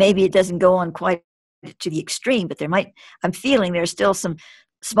 Maybe it doesn't go on quite to the extreme, but I'm feeling there's still some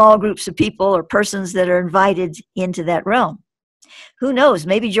small groups of people or persons that are invited into that realm. Who knows?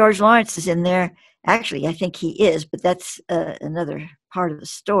 Maybe George Lawrence is in there. Actually, I think he is, but that's another part of the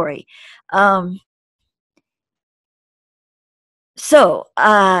story. So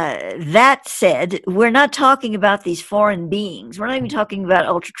that said, we're not talking about these foreign beings. We're not even talking about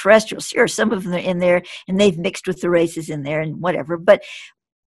ultra-terrestrials. Sure, some of them are in there, and they've mixed with the races in there and whatever. But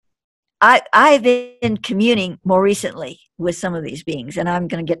I've been communing more recently with some of these beings, and I'm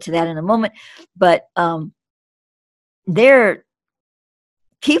going to get to that in a moment. But they're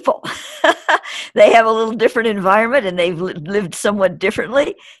people. They have a little different environment, and they've lived somewhat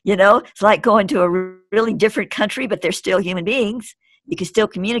differently. It's like going to a really different country, but they're still human beings. You can still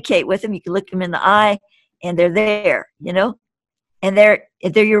communicate with them. You can look them in the eye, and they're there. And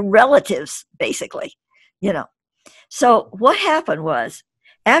they're your relatives, basically. So what happened was,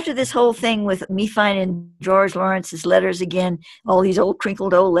 after this whole thing with me finding George Lawrence's letters again, all these old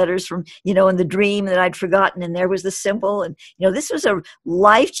crinkled old letters from, in the dream that I'd forgotten, and there was the symbol, and, this was a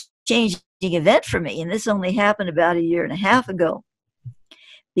life-changing event for me, and this only happened about 1.5 years ago,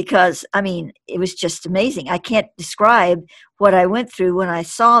 because, it was just amazing. I can't describe what I went through when I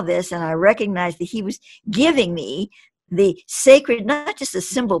saw this, and I recognized that he was giving me the sacred, not just the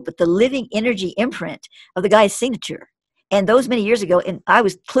symbol, but the living energy imprint of the guy's signature. And those many years ago, and I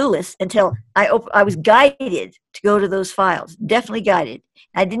was clueless until I was guided to go to those files, definitely guided.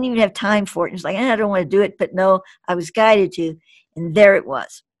 I didn't even have time for it. It was like, I don't want to do it, but no, I was guided to, and there it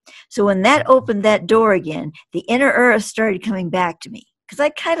was. So when that opened that door again, the inner earth started coming back to me, because I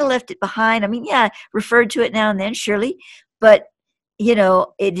kind of left it behind. I referred to it now and then, surely, but, it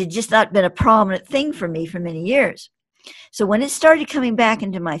had just not been a prominent thing for me for many years. So when it started coming back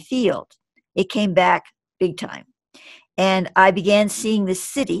into my field, it came back big time. And I began seeing this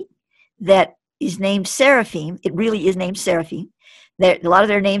city that is named Seraphim. It really is named Seraphim. A lot of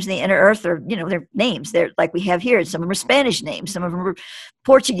their names in the inner earth are, their names. They're like we have here. Some of them are Spanish names. Some of them are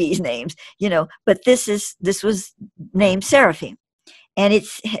Portuguese names, But this was named Seraphim. And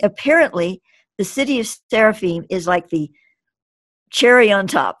it's apparently the city of Seraphim is like the cherry on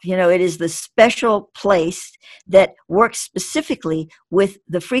top. It is the special place that works specifically with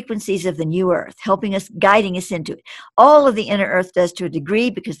the frequencies of the new earth, helping us, guiding us into it. All of the inner earth does to a degree,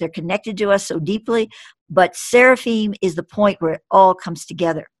 because they're connected to us so deeply, but Seraphim is the point where it all comes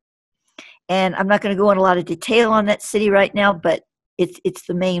together. And I'm not going to go in a lot of detail on that city right now, but it's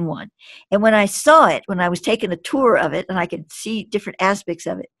the main one. And when I saw it, when I was taking a tour of it, and I could see different aspects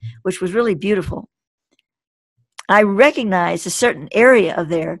of it, which was really beautiful, I recognized a certain area of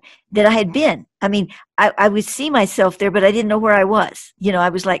there that I had been. I would see myself there, but I didn't know where I was. I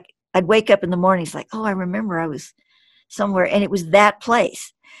was like, I'd wake up in the mornings like, oh, I remember I was somewhere, and it was that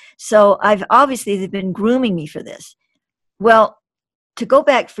place. So they've been grooming me for this. Well, to go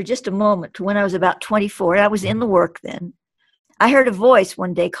back for just a moment to when I was about 24, I was in the work then. I heard a voice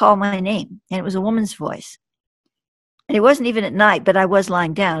one day call my name, and it was a woman's voice. And it wasn't even at night, but I was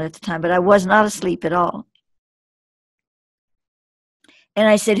lying down at the time, but I was not asleep at all. And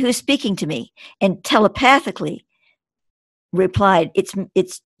I said, who's speaking to me? And telepathically replied,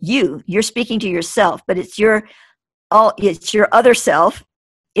 it's you. You're speaking to yourself, but it's your other self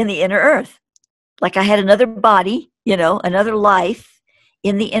in the inner earth. Like I had another body, another life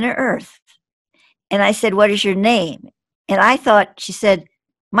in the inner earth. And I said, what is your name? And I thought she said,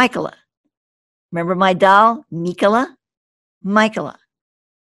 Michaela. Remember my doll, Michaela? Michaela.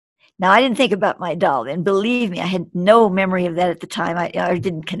 Now, I didn't think about my doll then. Believe me, I had no memory of that at the time. I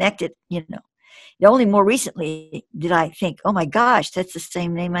didn't connect it, Only more recently did I think, oh my gosh, that's the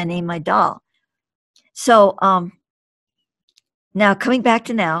same name I named my doll. So now coming back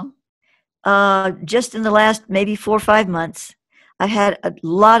to now, just in the last maybe 4 or 5 months, I've had a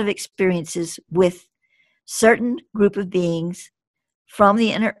lot of experiences with certain group of beings from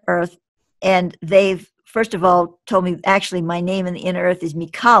the inner earth, and they've, first of all, told me actually my name in the inner earth is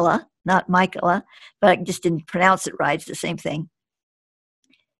Mikala, not Michaela, but I just didn't pronounce it right. It's the same thing.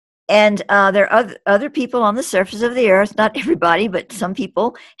 And there are other people on the surface of the earth, not everybody, but some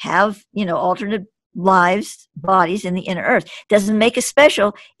people have, alternate lives, bodies in the inner earth. Doesn't make us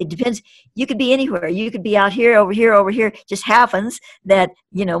special. It depends. You could be anywhere. You could be out here, over here, over here. It just happens that,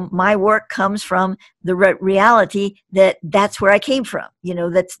 my work comes from the reality that's where I came from.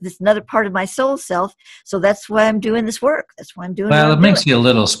 That's another part of my soul self. So that's why I'm doing this work. That's why I'm doing Well, it makes you a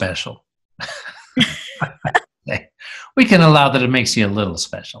little special. We can allow that it makes you a little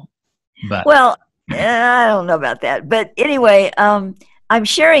special. But well, I don't know about that. But anyway, I'm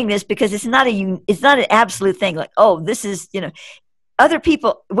sharing this because it's not an absolute thing. Like, oh, this is, other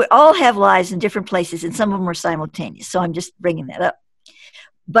people, we all have lives in different places, and some of them are simultaneous. So I'm just bringing that up.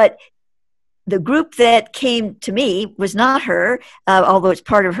 But the group that came to me was not her, although it's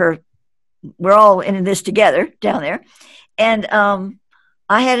part of her. We're all in this together down there. And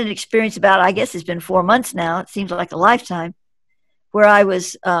I had an experience about, I guess it's been 4 months now. It seems like a lifetime, where I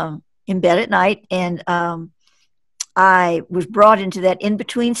was in bed at night, and I was brought into that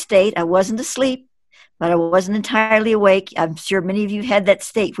in-between state. I wasn't asleep, but I wasn't entirely awake. I'm sure many of you had that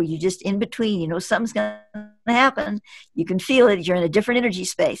state where you're just in between. You know something's going to happen. You can feel it. You're in a different energy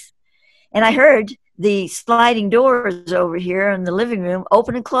space. And I heard the sliding doors over here in the living room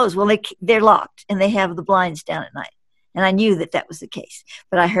open and close. Well, they're locked, and they have the blinds down at night. And I knew that that was the case.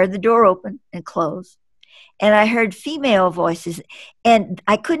 But I heard the door open and close. And I heard female voices, and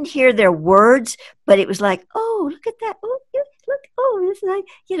I couldn't hear their words, but it was like, oh, look at that. Oh, look, oh, this is like,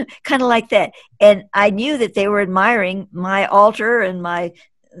 kind of like that. And I knew that they were admiring my altar and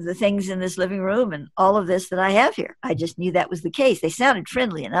the things in this living room and all of this that I have here. I just knew that was the case. They sounded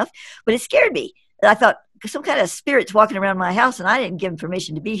friendly enough, but it scared me. I thought some kind of spirit's walking around my house, and I didn't give them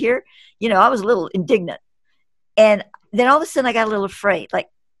permission to be here. I was a little indignant. And then all of a sudden I got a little afraid, like,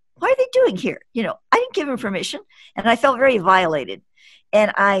 what are they doing here? I didn't give them permission, and I felt very violated.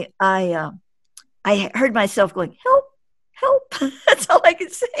 And I heard myself going, help, help. That's all I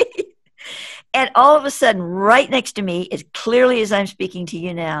could say. And all of a sudden, right next to me, as clearly as I'm speaking to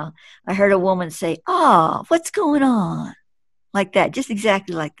you now, I heard a woman say, oh, what's going on? Like that, just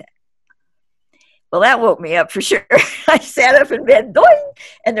exactly like that. Well, that woke me up for sure. I sat up in bed, doing,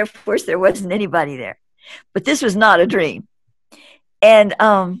 and of course there wasn't anybody there. But this was not a dream. And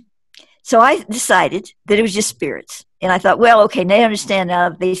so I decided that it was just spirits. And I thought, well, okay, they understand now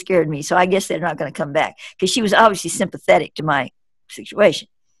that they scared me, so I guess they're not going to come back, because she was obviously sympathetic to my situation.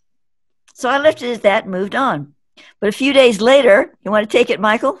 So I left it at that and moved on. But a few days later, you want to take it,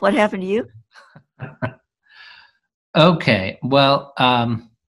 Michael? What happened to you? Okay. Well,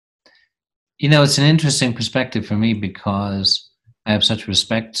 it's an interesting perspective for me, because I have such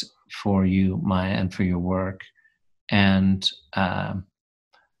respect for you, Maia, and for your work. And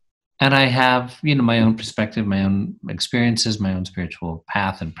I have, my own perspective, my own experiences, my own spiritual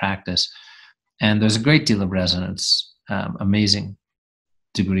path and practice. And there's a great deal of resonance, amazing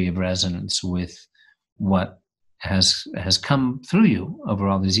degree of resonance with what has come through you over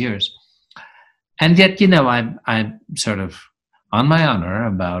all these years. And yet, I'm sort of on my honor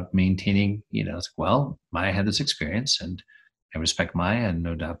about maintaining, well, Maia had this experience, and I respect Maia, and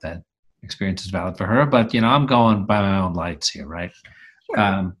no doubt that experience is valid for her. But, I'm going by my own lights here, right?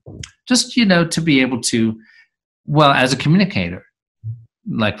 Sure. Just, to be able to, well, as a communicator,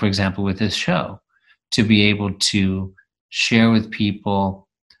 like, for example, with this show, to be able to share with people,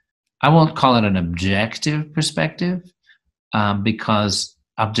 I won't call it an objective perspective, because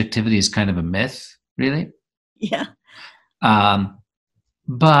objectivity is kind of a myth, really. Yeah.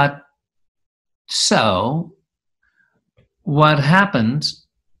 But so what happened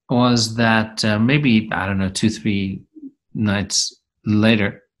was that maybe, I don't know, 2-3 nights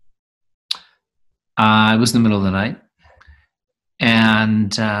later, it was in the middle of the night,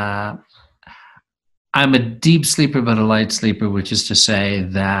 and I'm a deep sleeper, but a light sleeper, which is to say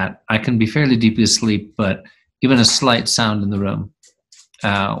that I can be fairly deeply asleep, but even a slight sound in the room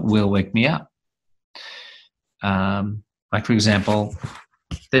will wake me up. Like, for example,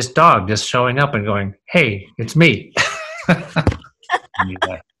 this dog just showing up and going, hey, it's me.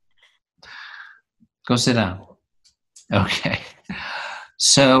 Anyway, go sit down. Okay.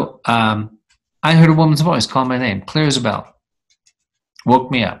 So I heard a woman's voice call my name, clear as a bell.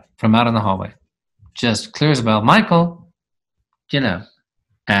 Woke me up from out in the hallway. Just clear as a bell, Michael,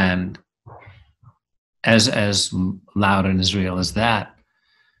 and as loud and as real as that.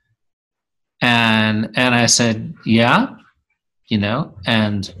 And I said, yeah,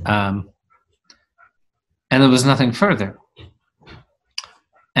 and there was nothing further.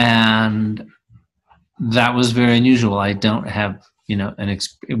 And that was very unusual. I don't have,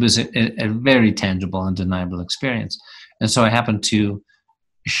 it was a very tangible, undeniable experience. And so I happened to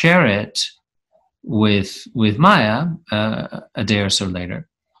share it with Maia a day or so later.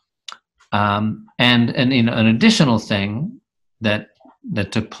 And an additional thing that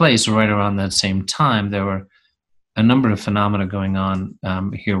took place right around that same time, there were a number of phenomena going on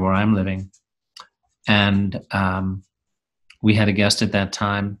here where I'm living. And we had a guest at that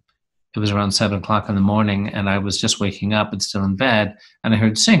time. It was around 7 o'clock in the morning, and I was just waking up and still in bed, and I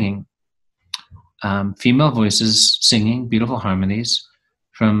heard singing. Female voices singing beautiful harmonies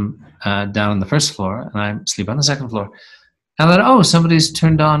from down on the first floor, and I sleep on the second floor. And I thought, oh, somebody's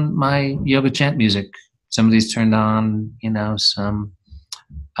turned on my yoga chant music. Somebody's turned on, some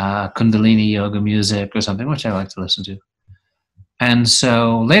Kundalini yoga music or something, which I like to listen to. And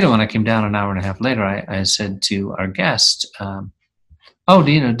so later, when I came down an hour and a half later, I said to our guest, oh,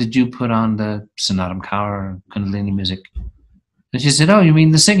 did you put on the Sonatam Kaur Kundalini music? And she said, oh, you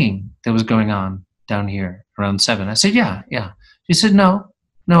mean the singing that was going on down here around 7? I said, yeah. She said, no,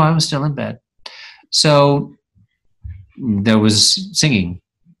 I was still in bed. So there was singing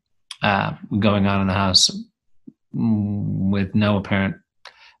going on in the house with no apparent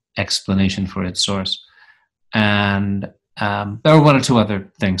explanation for its source. And there were one or two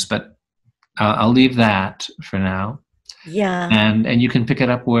other things, but I'll leave that for now. Yeah. And you can pick it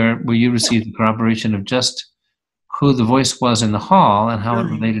up where you received the corroboration of just who the voice was in the hall and how it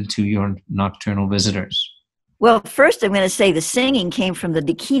related to your nocturnal visitors. Well, first I'm going to say the singing came from the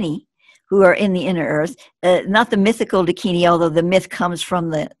Dakini, who are in the inner earth, not the mythical Dakini, although the myth comes from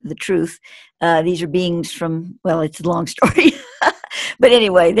the truth. These are beings from, well, it's a long story. But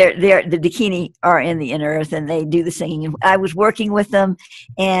anyway, the Dakini are in the inner earth, and they do the singing. And I was working with them,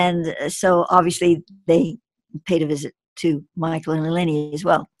 and so obviously they paid a visit to Michael and Eleni as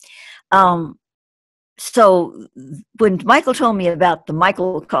well. So when Michael told me about the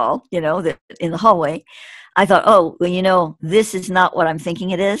Michael call, in the hallway, I thought, oh, well, this is not what I'm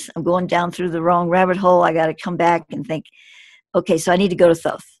thinking it is. I'm going down through the wrong rabbit hole. I got to come back and think, okay, so I need to go to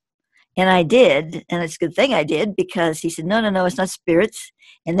Thoth. And I did, and it's a good thing I did, because he said, no, it's not spirits.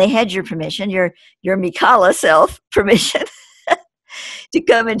 And they had your permission, your Mikala self permission to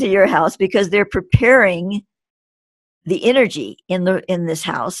come into your house, because they're preparing the energy in this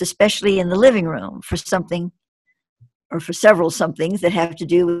house, especially in the living room, for something, or for several somethings that have to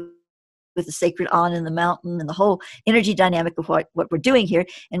do with the sacred on in the mountain and the whole energy dynamic of what we're doing here.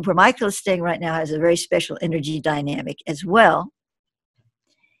 And where Michael is staying right now has a very special energy dynamic as well.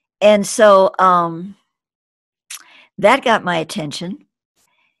 And so that got my attention.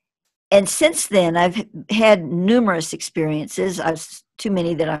 And since then, I've had numerous experiences. Too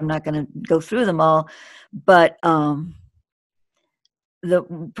many that I'm not going to go through them all. But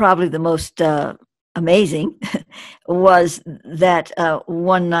probably the most amazing was that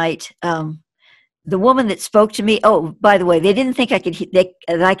one night, the woman that spoke to me. Oh, by the way, they didn't think I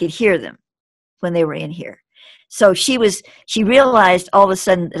could hear them when they were in here. So she realized all of a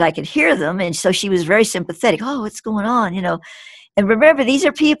sudden that I could hear them, and so she was very sympathetic. Oh, what's going on, And remember, these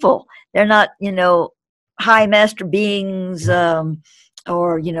are people. They're not, high master beings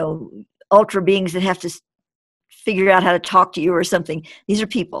or, ultra beings that have to figure out how to talk to you or something. These are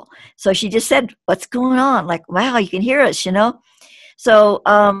people. So she just said, what's going on? Like, wow, you can hear us, So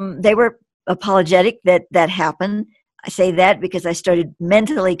they were apologetic that happened. I say that because I started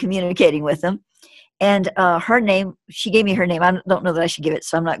mentally communicating with them. And her name, she gave me her name. I don't know that I should give it,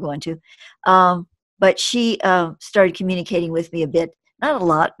 so I'm not going to. But she started communicating with me a bit, not a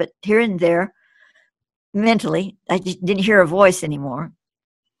lot, but here and there, mentally. I didn't hear her voice anymore.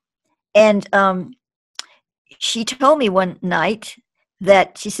 And she told me one night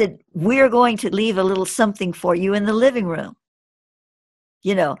that she said, we're going to leave a little something for you in the living room.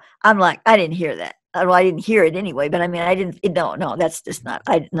 I'm like, I didn't hear that. Well, I didn't hear it anyway, but I mean, I didn't, no, that's just not,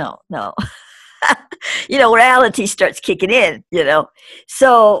 no. Reality starts kicking in,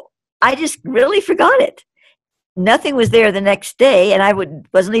 So I just really forgot it. Nothing was there the next day, and I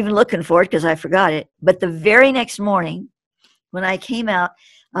wasn't even looking for it because I forgot it. But the very next morning, when I came out,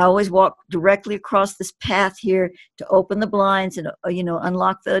 I always walk directly across this path here to open the blinds and,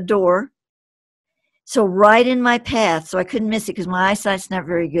 unlock the door. So right in my path, so I couldn't miss it because my eyesight's not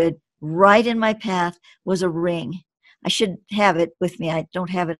very good, right in my path was a ring. I should have it with me. I don't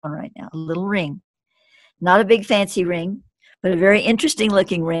have it on right now. A little ring. Not a big fancy ring, but a very interesting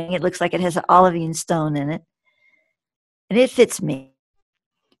looking ring. It looks like it has an olivine stone in it. And it fits me.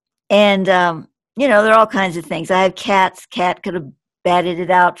 And, there are all kinds of things. I have cats. Cat could have batted it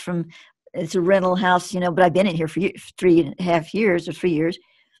out from, it's a rental house, but I've been in here for 3.5 years or 3 years.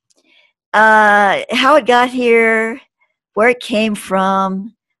 How it got here, where it came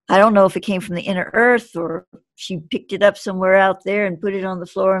from. I don't know if it came from the inner earth or she picked it up somewhere out there and put it on the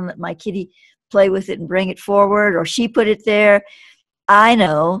floor and let my kitty play with it and bring it forward, or she put it there. I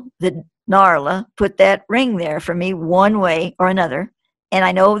know that Narla put that ring there for me one way or another. And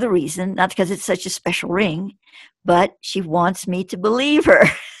I know the reason, not because it's such a special ring, but she wants me to believe her.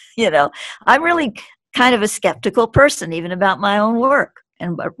 I'm really kind of a skeptical person, even about my own work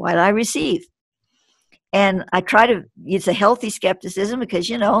and what I receive. And I try to, it's a healthy skepticism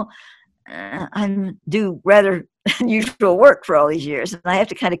because, I do rather unusual work for all these years, and I have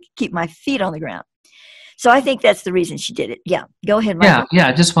to kind of keep my feet on the ground. So I think that's the reason she did it. Yeah. Go ahead, Michael. Yeah.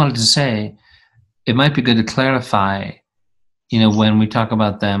 I just wanted to say, it might be good to clarify, when we talk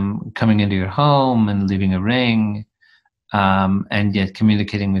about them coming into your home and leaving a ring, and yet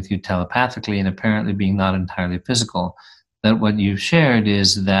communicating with you telepathically and apparently being not entirely physical, that what you've shared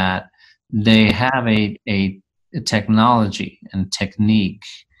is that they have a technology and technique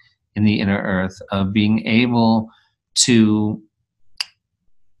in the inner earth of being able to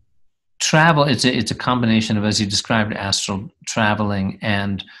travel. It's a combination of, as you described, astral traveling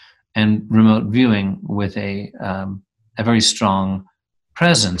and and remote viewing with a very strong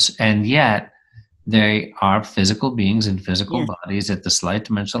presence, and yet they are physical beings in physical Yes. bodies at the slight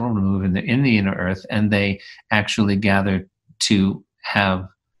dimensional remove in the inner earth, and they actually gather to have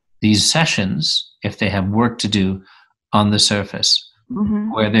these sessions if they have work to do on the surface,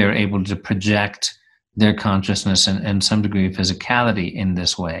 Mm-hmm. where they're able to project their consciousness and some degree of physicality in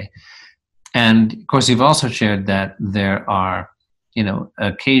this way. And of course, you've also shared that there are,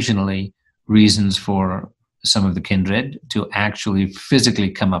 occasionally reasons for some of the kindred to actually physically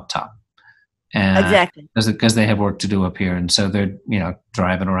come up top. Exactly. Because they have work to do up here. And so they're,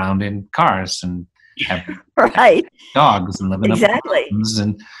 driving around in cars and have Right. dogs and living up in Exactly. mountains.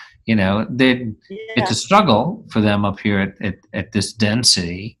 And, it's Yeah. a struggle for them up here at this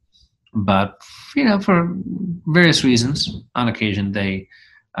density. But, for various reasons, on occasion,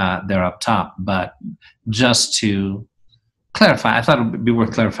 they're up top. But just to clarify, I thought it would be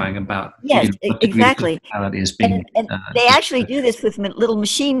worth clarifying about Yes, what degree of exactly. physicality is being And they actually do this with little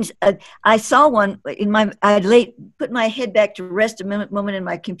machines. I saw one in my. I put my head back to rest a moment in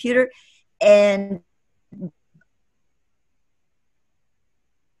my computer, and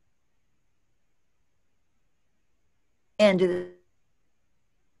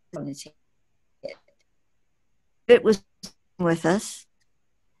it was with us.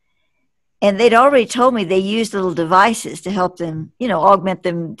 And they'd already told me they used little devices to help them, augment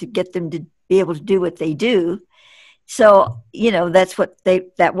them to get them to be able to do what they do. So, that's what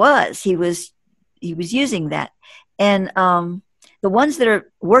that was. He was using that. And the ones that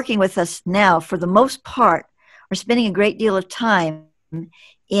are working with us now, for the most part, are spending a great deal of time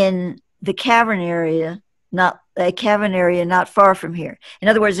in the cavern area, not far from here. In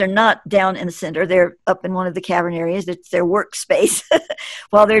other words, they're not down in the center. They're up in one of the cavern areas. It's their workspace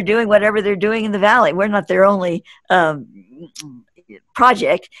while they're doing whatever they're doing in the valley. We're not their only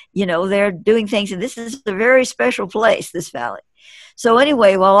project. They're doing things, and this is a very special place, this valley. So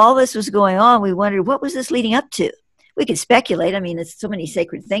anyway, while all this was going on, we wondered, what was this leading up to? We could speculate. I mean, there's so many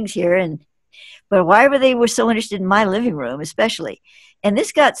sacred things here, but why were so interested in my living room, especially? And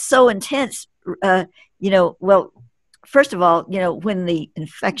this got so intense. Well, first of all, when the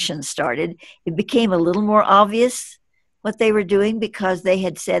infection started, it became a little more obvious what they were doing, because they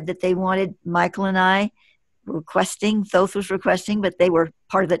had said that they wanted Michael and I Thoth was requesting, but they were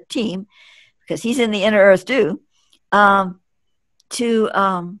part of the team, because he's in the inner earth too, to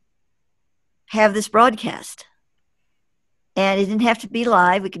have this broadcast. And it didn't have to be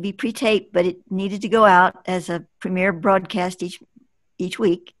live. It could be pre-taped, but it needed to go out as a premiere broadcast each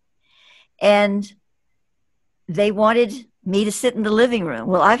week. And they wanted me to sit in the living room.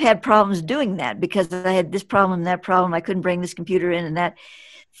 Well, I've had problems doing that because I had this problem, that problem. I couldn't bring this computer in and that.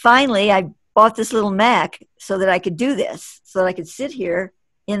 Finally, I bought this little Mac so that I could do this, so that I could sit here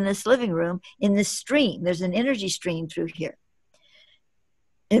in this living room, in this stream. There's an energy stream through here.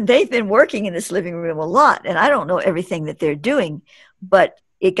 And they've been working in this living room a lot, and I don't know everything that they're doing, but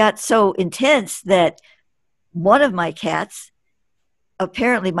it got so intense that one of my cats,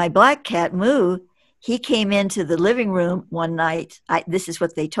 apparently my black cat, Moo, he came into the living room one night. This is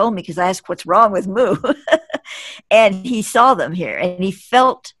what they told me, because I asked, what's wrong with Moo? And he saw them here, and he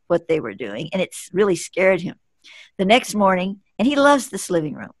felt what they were doing, and it really scared him. The next morning, and he loves this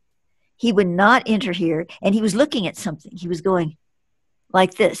living room, he would not enter here, and he was looking at something. He was going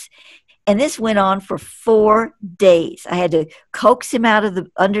like this. And this went on for 4 days. I had to coax him out of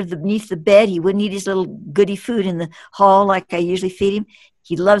underneath the bed. He wouldn't eat his little goody food in the hall like I usually feed him.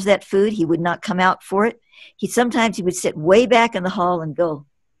 He loves that food. He would not come out for it. Sometimes he would sit way back in the hall and go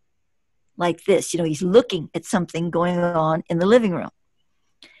like this. He's looking at something going on in the living room.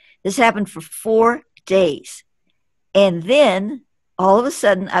 This happened for 4 days. And then all of a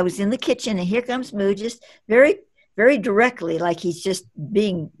sudden I was in the kitchen, and here comes Moo, just very, very directly, like he's just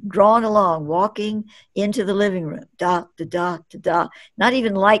being drawn along, walking into the living room. Da, da, da, da, da. Not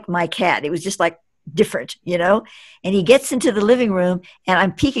even like my cat. It was just like different, And he gets into the living room, and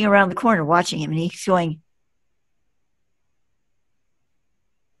I'm peeking around the corner watching him, and he's going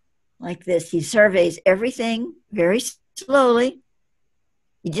like this. He surveys everything very slowly.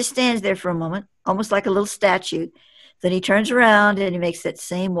 He just stands there for a moment, almost like a little statue. Then he turns around, and he makes that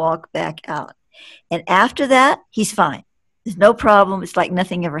same walk back out. And after that, he's fine. There's no problem. It's like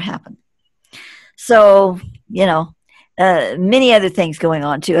nothing ever happened. So, many other things going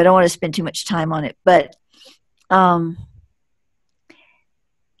on too. I don't want to spend too much time on it, but I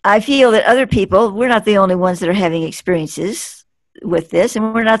feel that other people, we're not the only ones that are having experiences with this,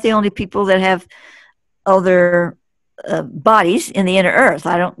 and we're not the only people that have other bodies in the inner earth.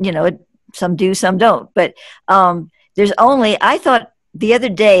 I don't, some do, some don't. But I thought the other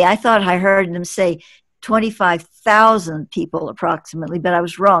day, I thought I heard them say 25,000 people approximately, but I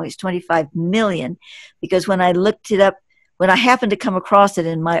was wrong. It's 25 million, because when I looked it up, when I happened to come across it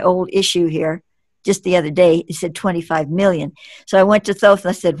in my old issue here just the other day, it said 25 million. So I went to Thoth and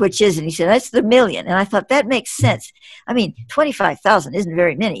I said, which is it? And he said, that's the million. And I thought, that makes sense. I mean, 25,000 isn't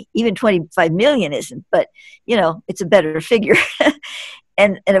very many. Even 25 million isn't, but, you know, it's a better figure.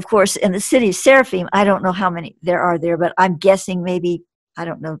 And of course, in the city of Seraphim, I don't know how many there are there, but I'm guessing maybe, I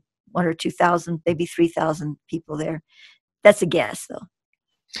don't know, 1,000 or 2,000, maybe 3,000 people there. That's a guess, though.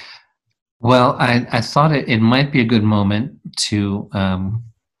 Well, I thought it might be a good moment to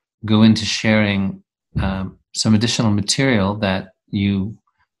go into sharing some additional material that you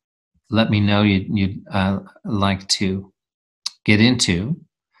let me know you'd like to get into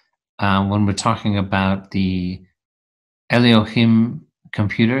when we're talking about the Elohim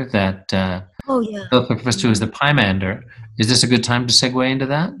computer that Philip refers to as the Pymander. Is this a good time to segue into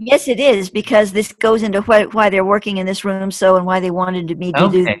that? Yes, it is, because this goes into why they're working in this room and why they wanted me to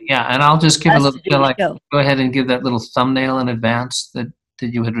do. Okay, yeah, and I'll just give a little, go ahead and give that little thumbnail in advance that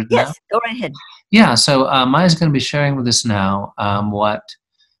you had written out. Yes, go right ahead. Yeah, so Maia's going to be sharing with us now what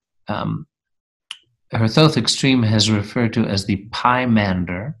her Thoth Extreme has referred to as the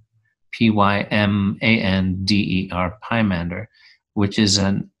Pymander, Pymander, Pymander, which is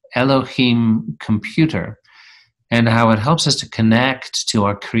an Elohim computer, and how it helps us to connect to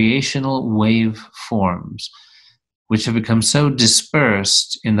our creational wave forms, which have become so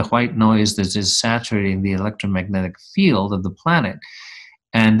dispersed in the white noise that is saturating the electromagnetic field of the planet.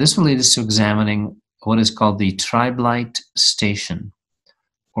 And this will lead us to examining what is called the Tribelite Station,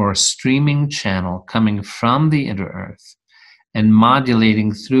 or a streaming channel coming from the inner earth and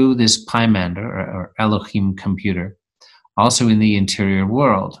modulating through this Pymander, or Elohim computer, also in the interior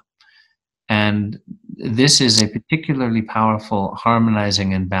world. And this is a particularly powerful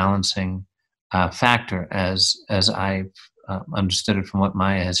harmonizing and balancing factor, as I've understood it from what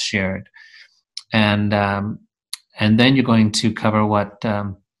Maia has shared. And then you're going to cover what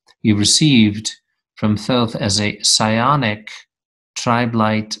you received from Thoth as a psionic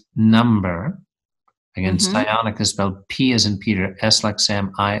tribelite number. Again, psionic is spelled P as in Peter, S like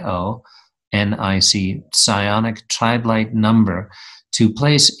Sam, I-O-N-I-C, psionic tribelite number to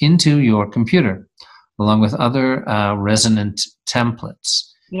place into your computer, along with other resonant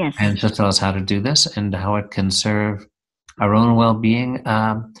templates. Yes. And she'll tell us how to do this and how it can serve our own well-being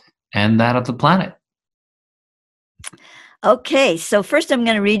and that of the planet. Okay, so first I'm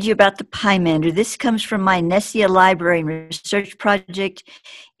going to read you about the Pymander. This comes from my Nessia Library and Research Project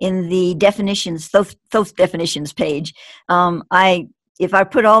in the definitions, Thoth definitions page. If I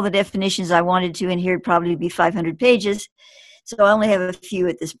put all the definitions I wanted to in here, it'd probably be 500 pages. So I only have a few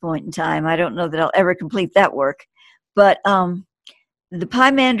at this point in time. I don't know that I'll ever complete that work. But the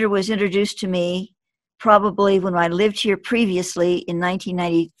Pymander was introduced to me probably when I lived here previously in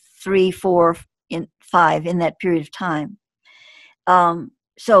 1993, 4, 5, in that period of time.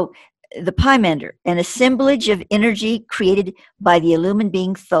 So the Pymander, an assemblage of energy created by the illumined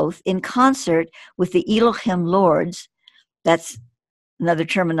being Thoth in concert with the Elohim lords. That's another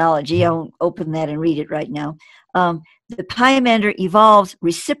terminology. I won't open that and read it right now. The Pymander evolves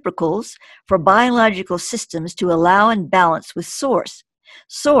reciprocals for biological systems to allow and balance with Source.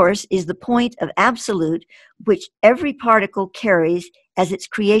 Source is the point of absolute which every particle carries as its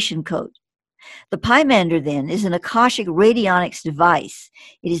creation code. The Pymander, then, is an Akashic radionics device.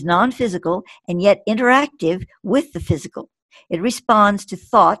 It is non-physical and yet interactive with the physical. It responds to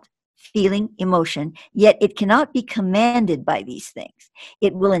thought, feeling, emotion, yet it cannot be commanded by these things.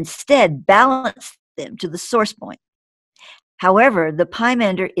 It will instead balance them to the source point. However, the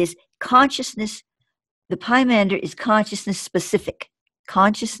Pymander is consciousness specific.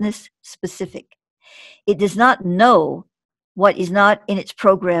 Consciousness specific. It does not know what is not in its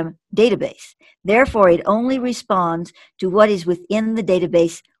program database. Therefore, it only responds to what is within the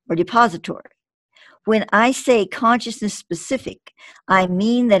database or depository. When I say consciousness specific, I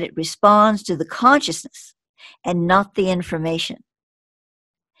mean that it responds to the consciousness and not the information.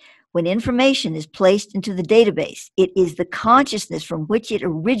 When information is placed into the database, it is the consciousness from which it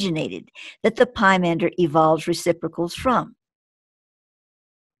originated that the Pymander evolves reciprocals from.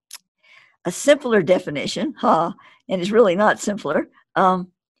 A simpler definition, and it's really not simpler,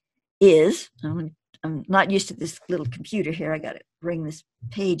 is, I'm not used to this little computer here. I got to bring this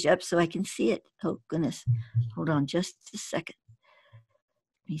page up so I can see it. Oh, goodness. Hold on just a second.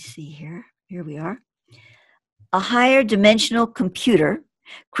 Let me see here. Here we are. A higher dimensional computer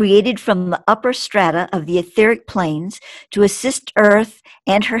created from the upper strata of the etheric planes to assist Earth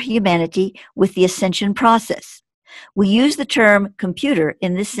and her humanity with the ascension process. We use the term computer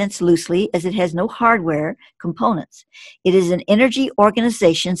in this sense loosely, as it has no hardware components. It is an energy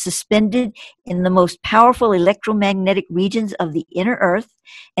organization suspended in the most powerful electromagnetic regions of the inner earth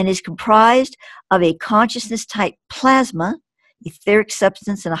and is comprised of a consciousness-type plasma, etheric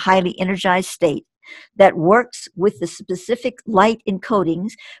substance in a highly energized state, that works with the specific light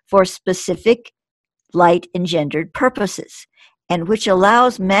encodings for specific light engendered purposes, and which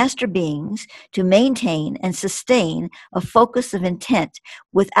allows master beings to maintain and sustain a focus of intent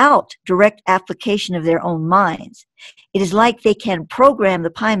without direct application of their own minds. It is like they can program the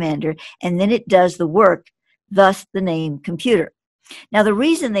Pymander and then it does the work, thus the name computer. Now, the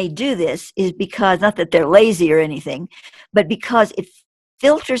reason they do this is because, not that they're lazy or anything, but because it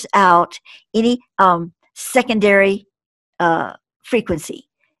filters out any secondary frequency.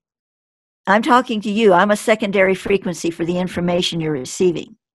 I'm talking to you. I'm a secondary frequency for the information you're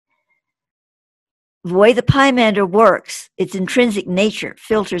receiving. The way the Pymander works, its intrinsic nature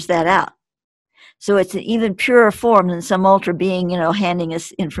filters that out. So it's an even purer form than some ultra being, handing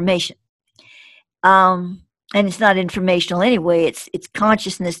us information. And it's not informational anyway. It's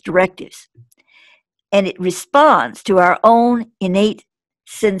consciousness directives. And it responds to our own innate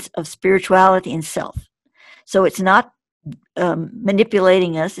sense of spirituality and self. So it's not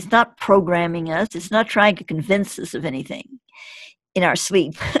manipulating us. It's not programming us. It's not trying to convince us of anything in our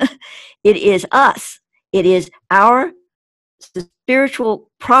sleep. It is us. It is our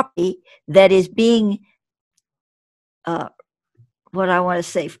spiritual property that is being,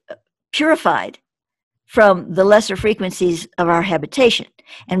 purified from the lesser frequencies of our habitation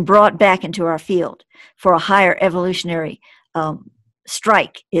and brought back into our field for a higher evolutionary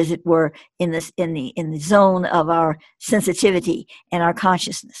strike, as it were, in the zone of our sensitivity and our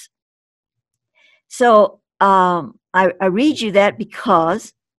consciousness. So I read you that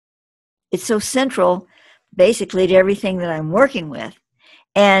because it's so central, basically, to everything that I'm working with.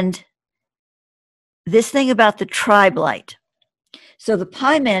 And this thing about the tribe light. So the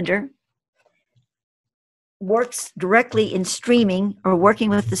Pymander works directly in streaming, or working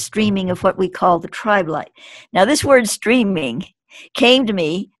with the streaming of what we call the tribe light. Now, this word streaming came to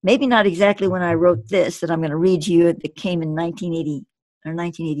me, maybe not exactly when I wrote this that I'm going to read to you, that came in 1980 or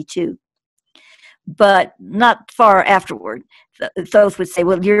 1982, but not far afterward. Thoth would say,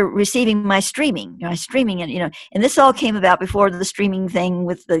 well, you're receiving my streaming, and this all came about before the streaming thing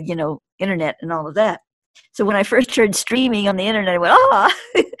with the, internet and all of that. So when I first heard streaming on the internet, I went,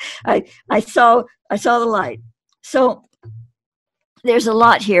 I saw the light. So there's a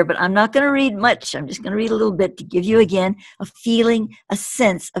lot here, but I'm not going to read much. I'm just going to read a little bit to give you, again, a feeling, a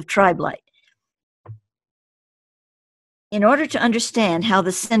sense of tribe light. In order to understand how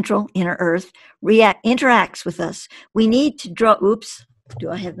the central inner earth interacts with us, we need to draw, that's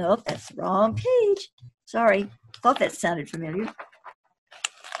the wrong page. Sorry, thought that sounded familiar.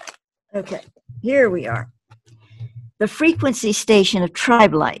 Okay, here we are. The frequency station of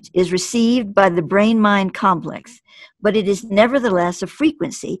tribe light is received by the brain-mind complex, but it is nevertheless a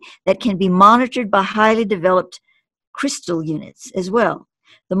frequency that can be monitored by highly developed crystal units as well.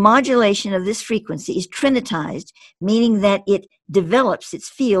 The modulation of this frequency is trinitized, meaning that it develops its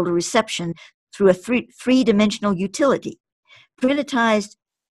field of reception through a three-dimensional utility. Trinitized,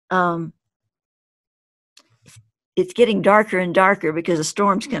 it's getting darker and darker because a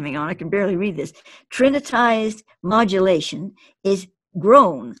storm's coming on. I can barely read this. Trinitized modulation is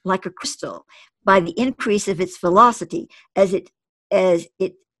grown like a crystal by the increase of its velocity as it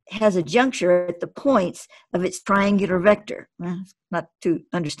has a juncture at the points of its triangular vector. Well, it's not too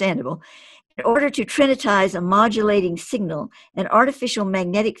understandable. In order to trinitize a modulating signal, an artificial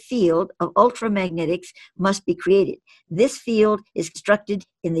magnetic field of ultramagnetics must be created. This field is constructed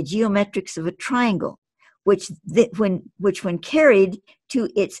in the geometrics of a triangle, which when carried to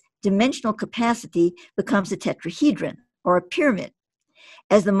its dimensional capacity becomes a tetrahedron or a pyramid.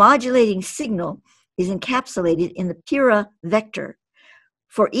 As the modulating signal is encapsulated in the Pura vector,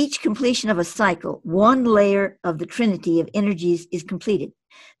 for each completion of a cycle, one layer of the trinity of energies is completed.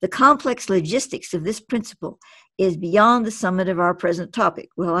 The complex logistics of this principle is beyond the summit of our present topic.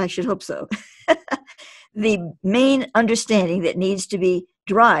 Well, I should hope so. The main understanding that needs to be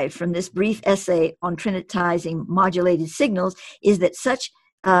derived from this brief essay on trinitizing modulated signals is that such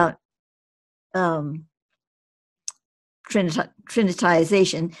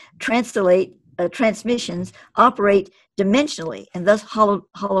trinitization transmissions operate dimensionally and thus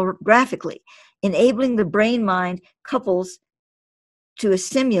holographically, enabling the brain-mind couples to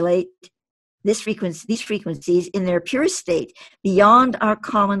assimilate these frequencies in their purest state beyond our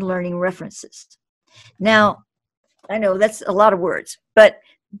common learning references. Now, I know that's a lot of words, but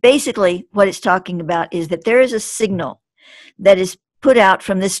basically what it's talking about is that there is a signal that is put out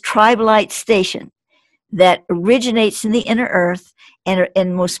from this tribalite station that originates in the inner earth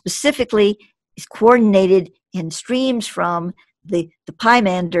and most specifically is coordinated and streams from the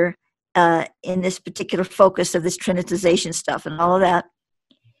Pymander in this particular focus of this trinitization stuff and all of that,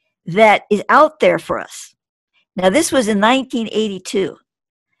 that is out there for us. Now, this was in 1982,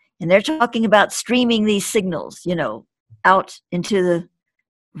 and they're talking about streaming these signals, you know, out into the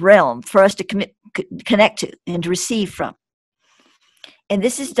realm for us to connect to and to receive from. And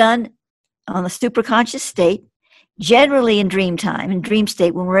this is done on the superconscious state, generally in dream time, in dream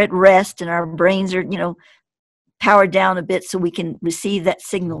state, when we're at rest and our brains are, you know, powered down a bit so we can receive that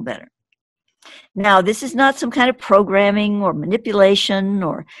signal better. Now, this is not some kind of programming or manipulation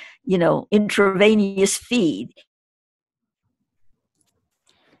or, you know, intravenous feed.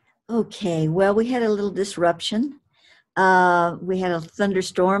 Okay, well, we had a little disruption. We had a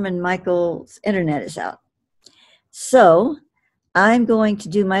thunderstorm and Michael's internet is out. So I'm going to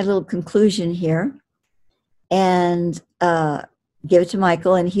do my little conclusion here and give it to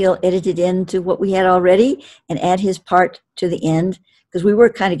Michael, and he'll edit it into what we had already and add his part to the end, because we were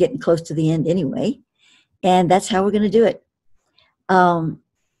kind of getting close to the end anyway. And that's how we're going to do it. I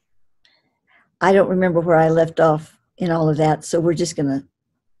don't remember where I left off in all of that, so we're just going to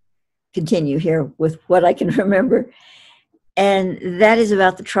continue here with what I can remember. And that is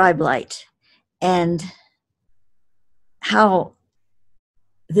about the tribalite and how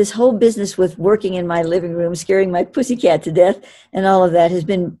this whole business with working in my living room, scaring my pussycat to death, and all of that has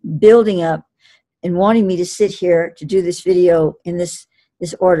been building up and wanting me to sit here to do this video in this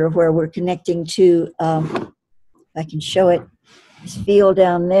order where we're connecting to, if I can show it, this field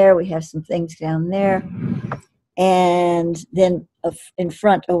down there. We have some things down there. And then in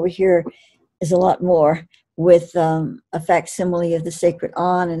front over here is a lot more with a facsimile of the sacred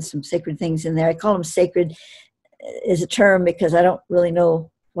on and some sacred things in there. I call them sacred as a term because I don't really know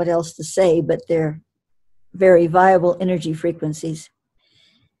what else to say, but they're very viable energy frequencies.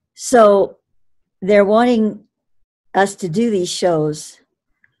 So they're wanting us to do these shows,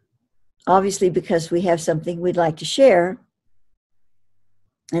 obviously because we have something we'd like to share,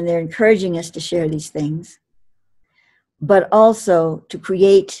 and they're encouraging us to share these things, but also to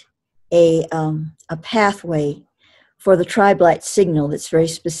create a pathway for the tribalite signal that's very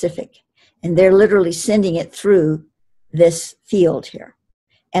specific. And they're literally sending it through this field here.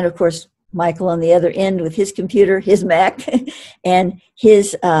 And of course, Michael on the other end with his computer, his Mac, and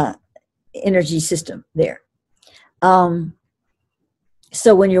his energy system there.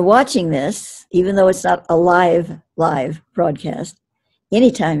 So when you're watching this, even though it's not a live broadcast,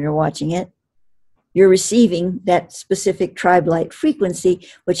 anytime you're watching it, you're receiving that specific tribalite frequency,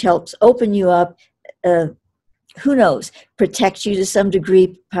 which helps open you up, who knows, protects you to some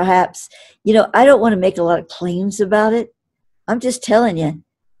degree, perhaps. You know, I don't want to make a lot of claims about it. I'm just telling you,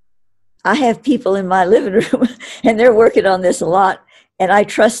 I have people in my living room, and they're working on this a lot, and I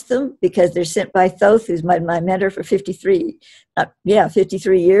trust them because they're sent by Thoth, who's my mentor for 53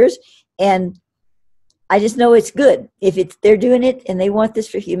 years, and I just know it's good. If they're doing it and they want this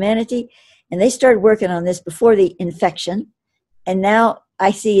for humanity, and they started working on this before the infection, and now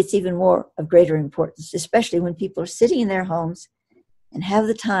I see it's even more of greater importance, especially when people are sitting in their homes and have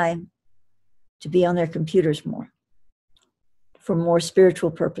the time to be on their computers more, for more spiritual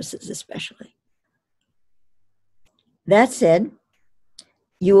purposes especially. That said,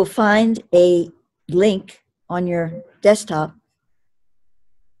 you will find a link on your desktop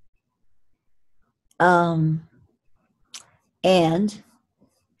and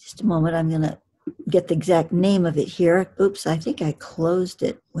just a moment, I'm going to get the exact name of it here. Oops, I think I closed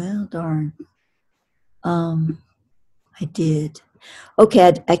it. Well, darn. I did.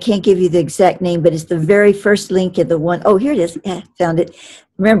 Okay, I can't give you the exact name, but it's the very first link in the one. Oh, here it is. Yeah, found it.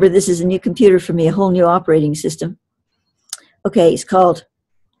 Remember, this is a new computer for me, a whole new operating system. Okay, it's called,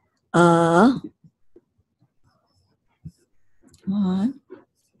 come on.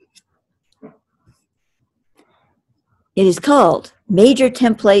 It is called Major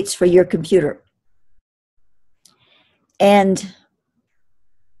Templates for Your Computer. And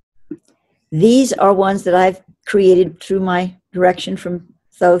these are ones that I've created through my direction from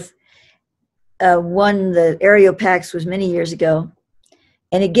Thoth. One, the Aereo Pax, was many years ago.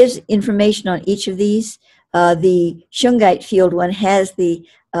 And it gives information on each of these. The Shungite field one has the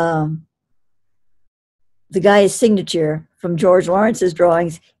guy's signature from George Lawrence's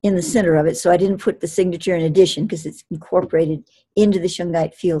drawings in the center of it. So I didn't put the signature in addition because it's incorporated into the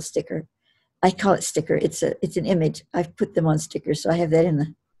Shungite field sticker. I call it sticker. It's an image. I've put them on stickers, so I have that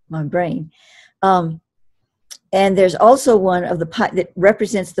in my brain. And there's also one of the that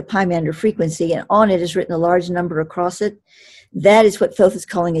represents the Pymander frequency, and on it is written a large number across it. That is what Thoth is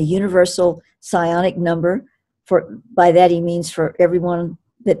calling a universal psionic number. By that he means for everyone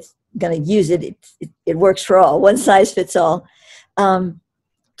that's going to use it, it works for all. One size fits all.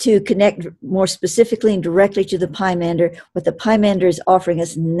 To connect more specifically and directly to the Pymander, what the Pymander is offering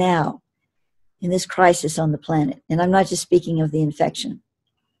us now in this crisis on the planet. And I'm not just speaking of the infection,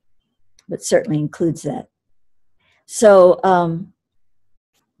 but certainly includes that. So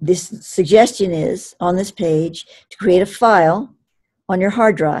this suggestion is on this page to create a file on your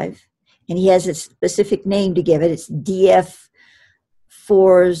hard drive, and he has a specific name to give it. It's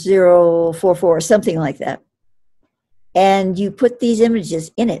DF4044 or something like that. And you put these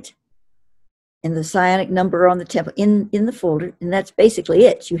images in it, and the psionic number on the temple in the folder, and that's basically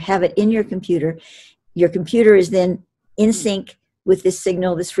it. You have it in your computer. Your computer is then in sync with this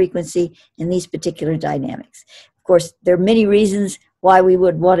signal, this frequency, and these particular dynamics. Of course, there are many reasons why we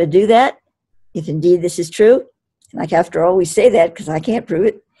would want to do that, if indeed this is true. Like, after all, we say that because I can't prove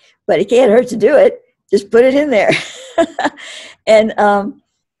it, but it can't hurt to do it. Just put it in there. And,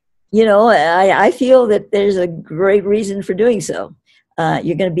 you know, I feel that there's a great reason for doing so.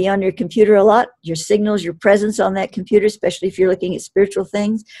 You're going to be on your computer a lot. Your signals, your presence on that computer, especially if you're looking at spiritual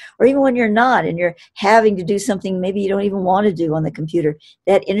things, or even when you're not and you're having to do something maybe you don't even want to do on the computer,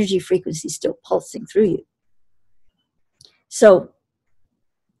 that energy frequency is still pulsing through you. So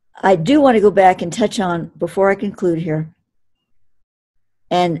I do want to go back and touch on, before I conclude here,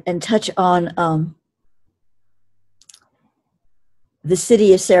 and touch on the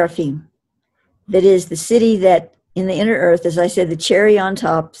city of Seraphim. That is the city that in the inner earth, as I said, the cherry on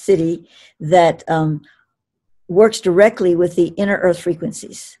top city that works directly with the inner earth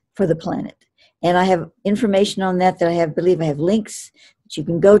frequencies for the planet. And I have information on that I believe I have links that you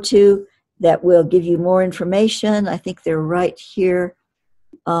can go to that will give you more information. I think they're right here.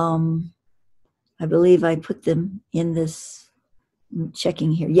 I believe I put them in this, I'm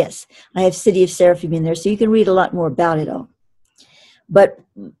checking here. Yes, I have City of Seraphim in there, so you can read a lot more about it all. But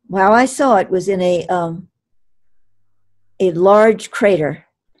how I saw it was in a large crater,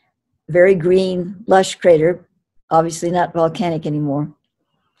 very green, lush crater, obviously not volcanic anymore.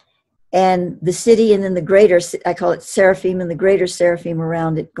 And the city, and then the greater, I call it Seraphim, and the greater Seraphim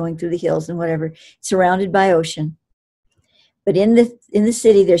around it, going through the hills and whatever, surrounded by ocean. But in the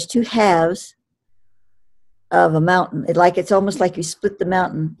city, there's two halves of a mountain. It's almost like you split the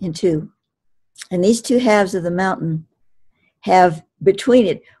mountain in two. And these two halves of the mountain have between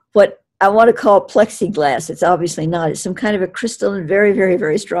it what I want to call plexiglass. It's obviously not. It's some kind of a crystal and very, very,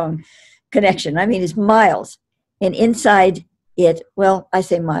 very strong connection. I mean, it's miles. And inside it, well, I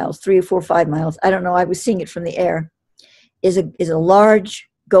say miles, 3 or 4 or 5 miles. I don't know. I was seeing it from the air. Is a large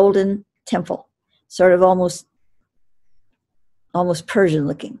golden temple, sort of almost Persian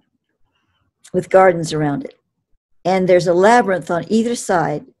looking, with gardens around it. And there's a labyrinth on either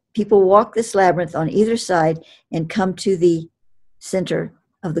side. People walk this labyrinth on either side and come to the center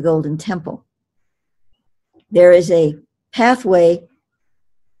of the golden temple. There is a pathway,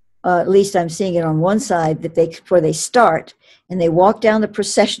 at least I'm seeing it on one side, where they start, and they walk down the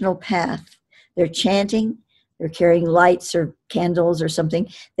processional path. They're chanting, they're carrying lights or candles or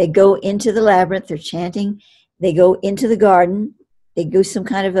something. They go into the labyrinth, they're chanting, they go into the garden, they do some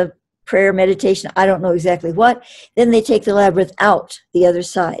kind of a prayer, meditation, I don't know exactly what. Then they take the labyrinth out the other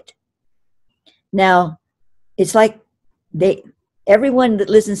side. Now, it's like everyone that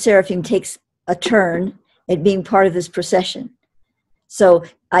lives in Seraphim takes a turn at being part of this procession. So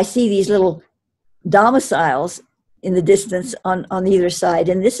I see these little domiciles in the distance on either side,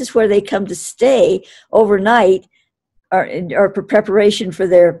 and this is where they come to stay overnight or for preparation for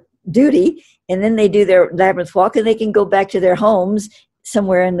their duty, and then they do their labyrinth walk, and they can go back to their homes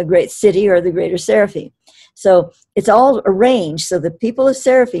somewhere in the great city or the greater Seraphim. So it's all arranged. So the people of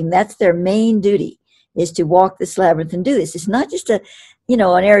Seraphim, that's their main duty, is to walk this labyrinth and do this. It's not just an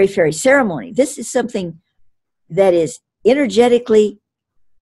airy-fairy ceremony. This is something that is energetically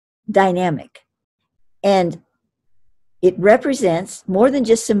dynamic. And it represents, more than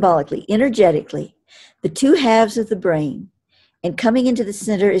just symbolically, energetically, the two halves of the brain. And coming into the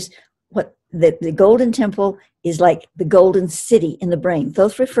center is what the golden temple is, like the golden city in the brain.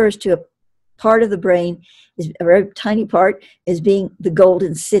 Thoth refers to a part of the brain, is a very tiny part, as being the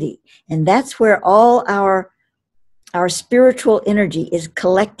golden city. And that's where all our spiritual energy is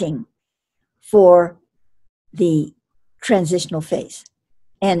collecting for the transitional phase,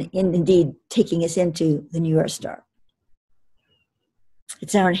 and indeed taking us into the New Earth Star.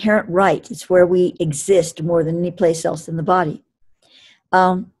 It's our inherent right. It's where we exist more than any place else in the body.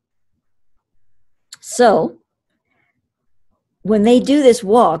 So when they do this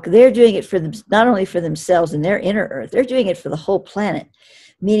walk, they're doing it for them, not only for themselves and their inner earth, they're doing it for the whole planet,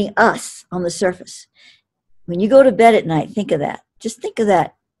 meaning us on the surface. When you go to bed at night, think of that. Just think of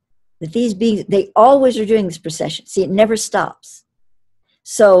that these beings, they always are doing this procession. See, it never stops.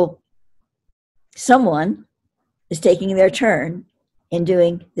 So someone is taking their turn in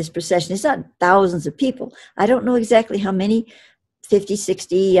doing this procession. It's not thousands of people. I don't know exactly how many, 50,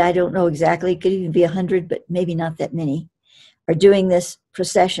 60, I don't know exactly. It could even be 100, but maybe not that many, are doing this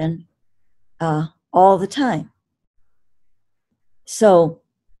procession all the time. So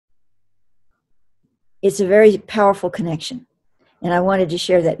it's a very powerful connection. And I wanted to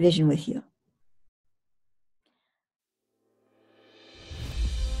share that vision with you.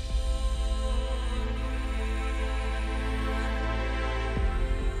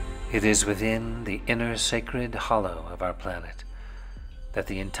 It is within the inner sacred hollow of our planet that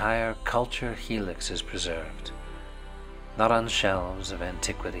the entire culture helix is preserved, not on shelves of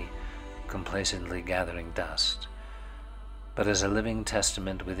antiquity complacently gathering dust, but as a living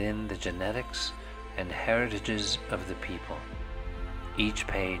testament within the genetics and heritages of the people, each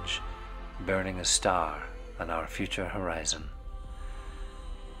page burning a star on our future horizon.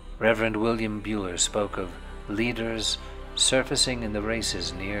 Reverend William Buehler spoke of leaders surfacing in the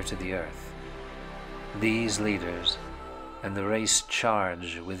races near to the earth. These leaders and the race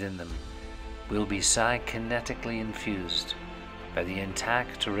charge within them will be psykinetically infused by the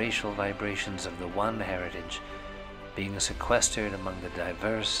intact racial vibrations of the one heritage being sequestered among the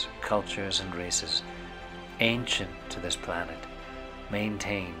diverse cultures and races ancient to this planet,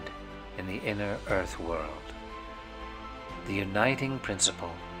 maintained in the inner earth world. The uniting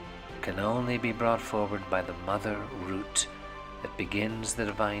principle can only be brought forward by the mother root that begins the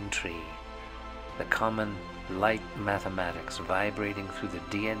divine tree, the common light mathematics vibrating through the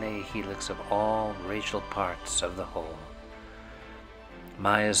DNA helix of all racial parts of the whole.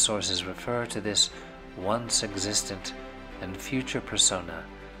 Maya's sources refer to this once existent and future persona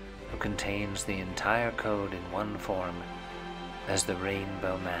who contains the entire code in one form as the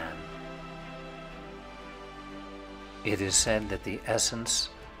Rainbow Man. It is said that the essence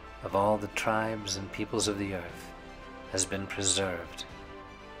of all the tribes and peoples of the earth has been preserved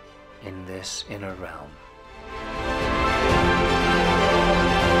in this inner realm.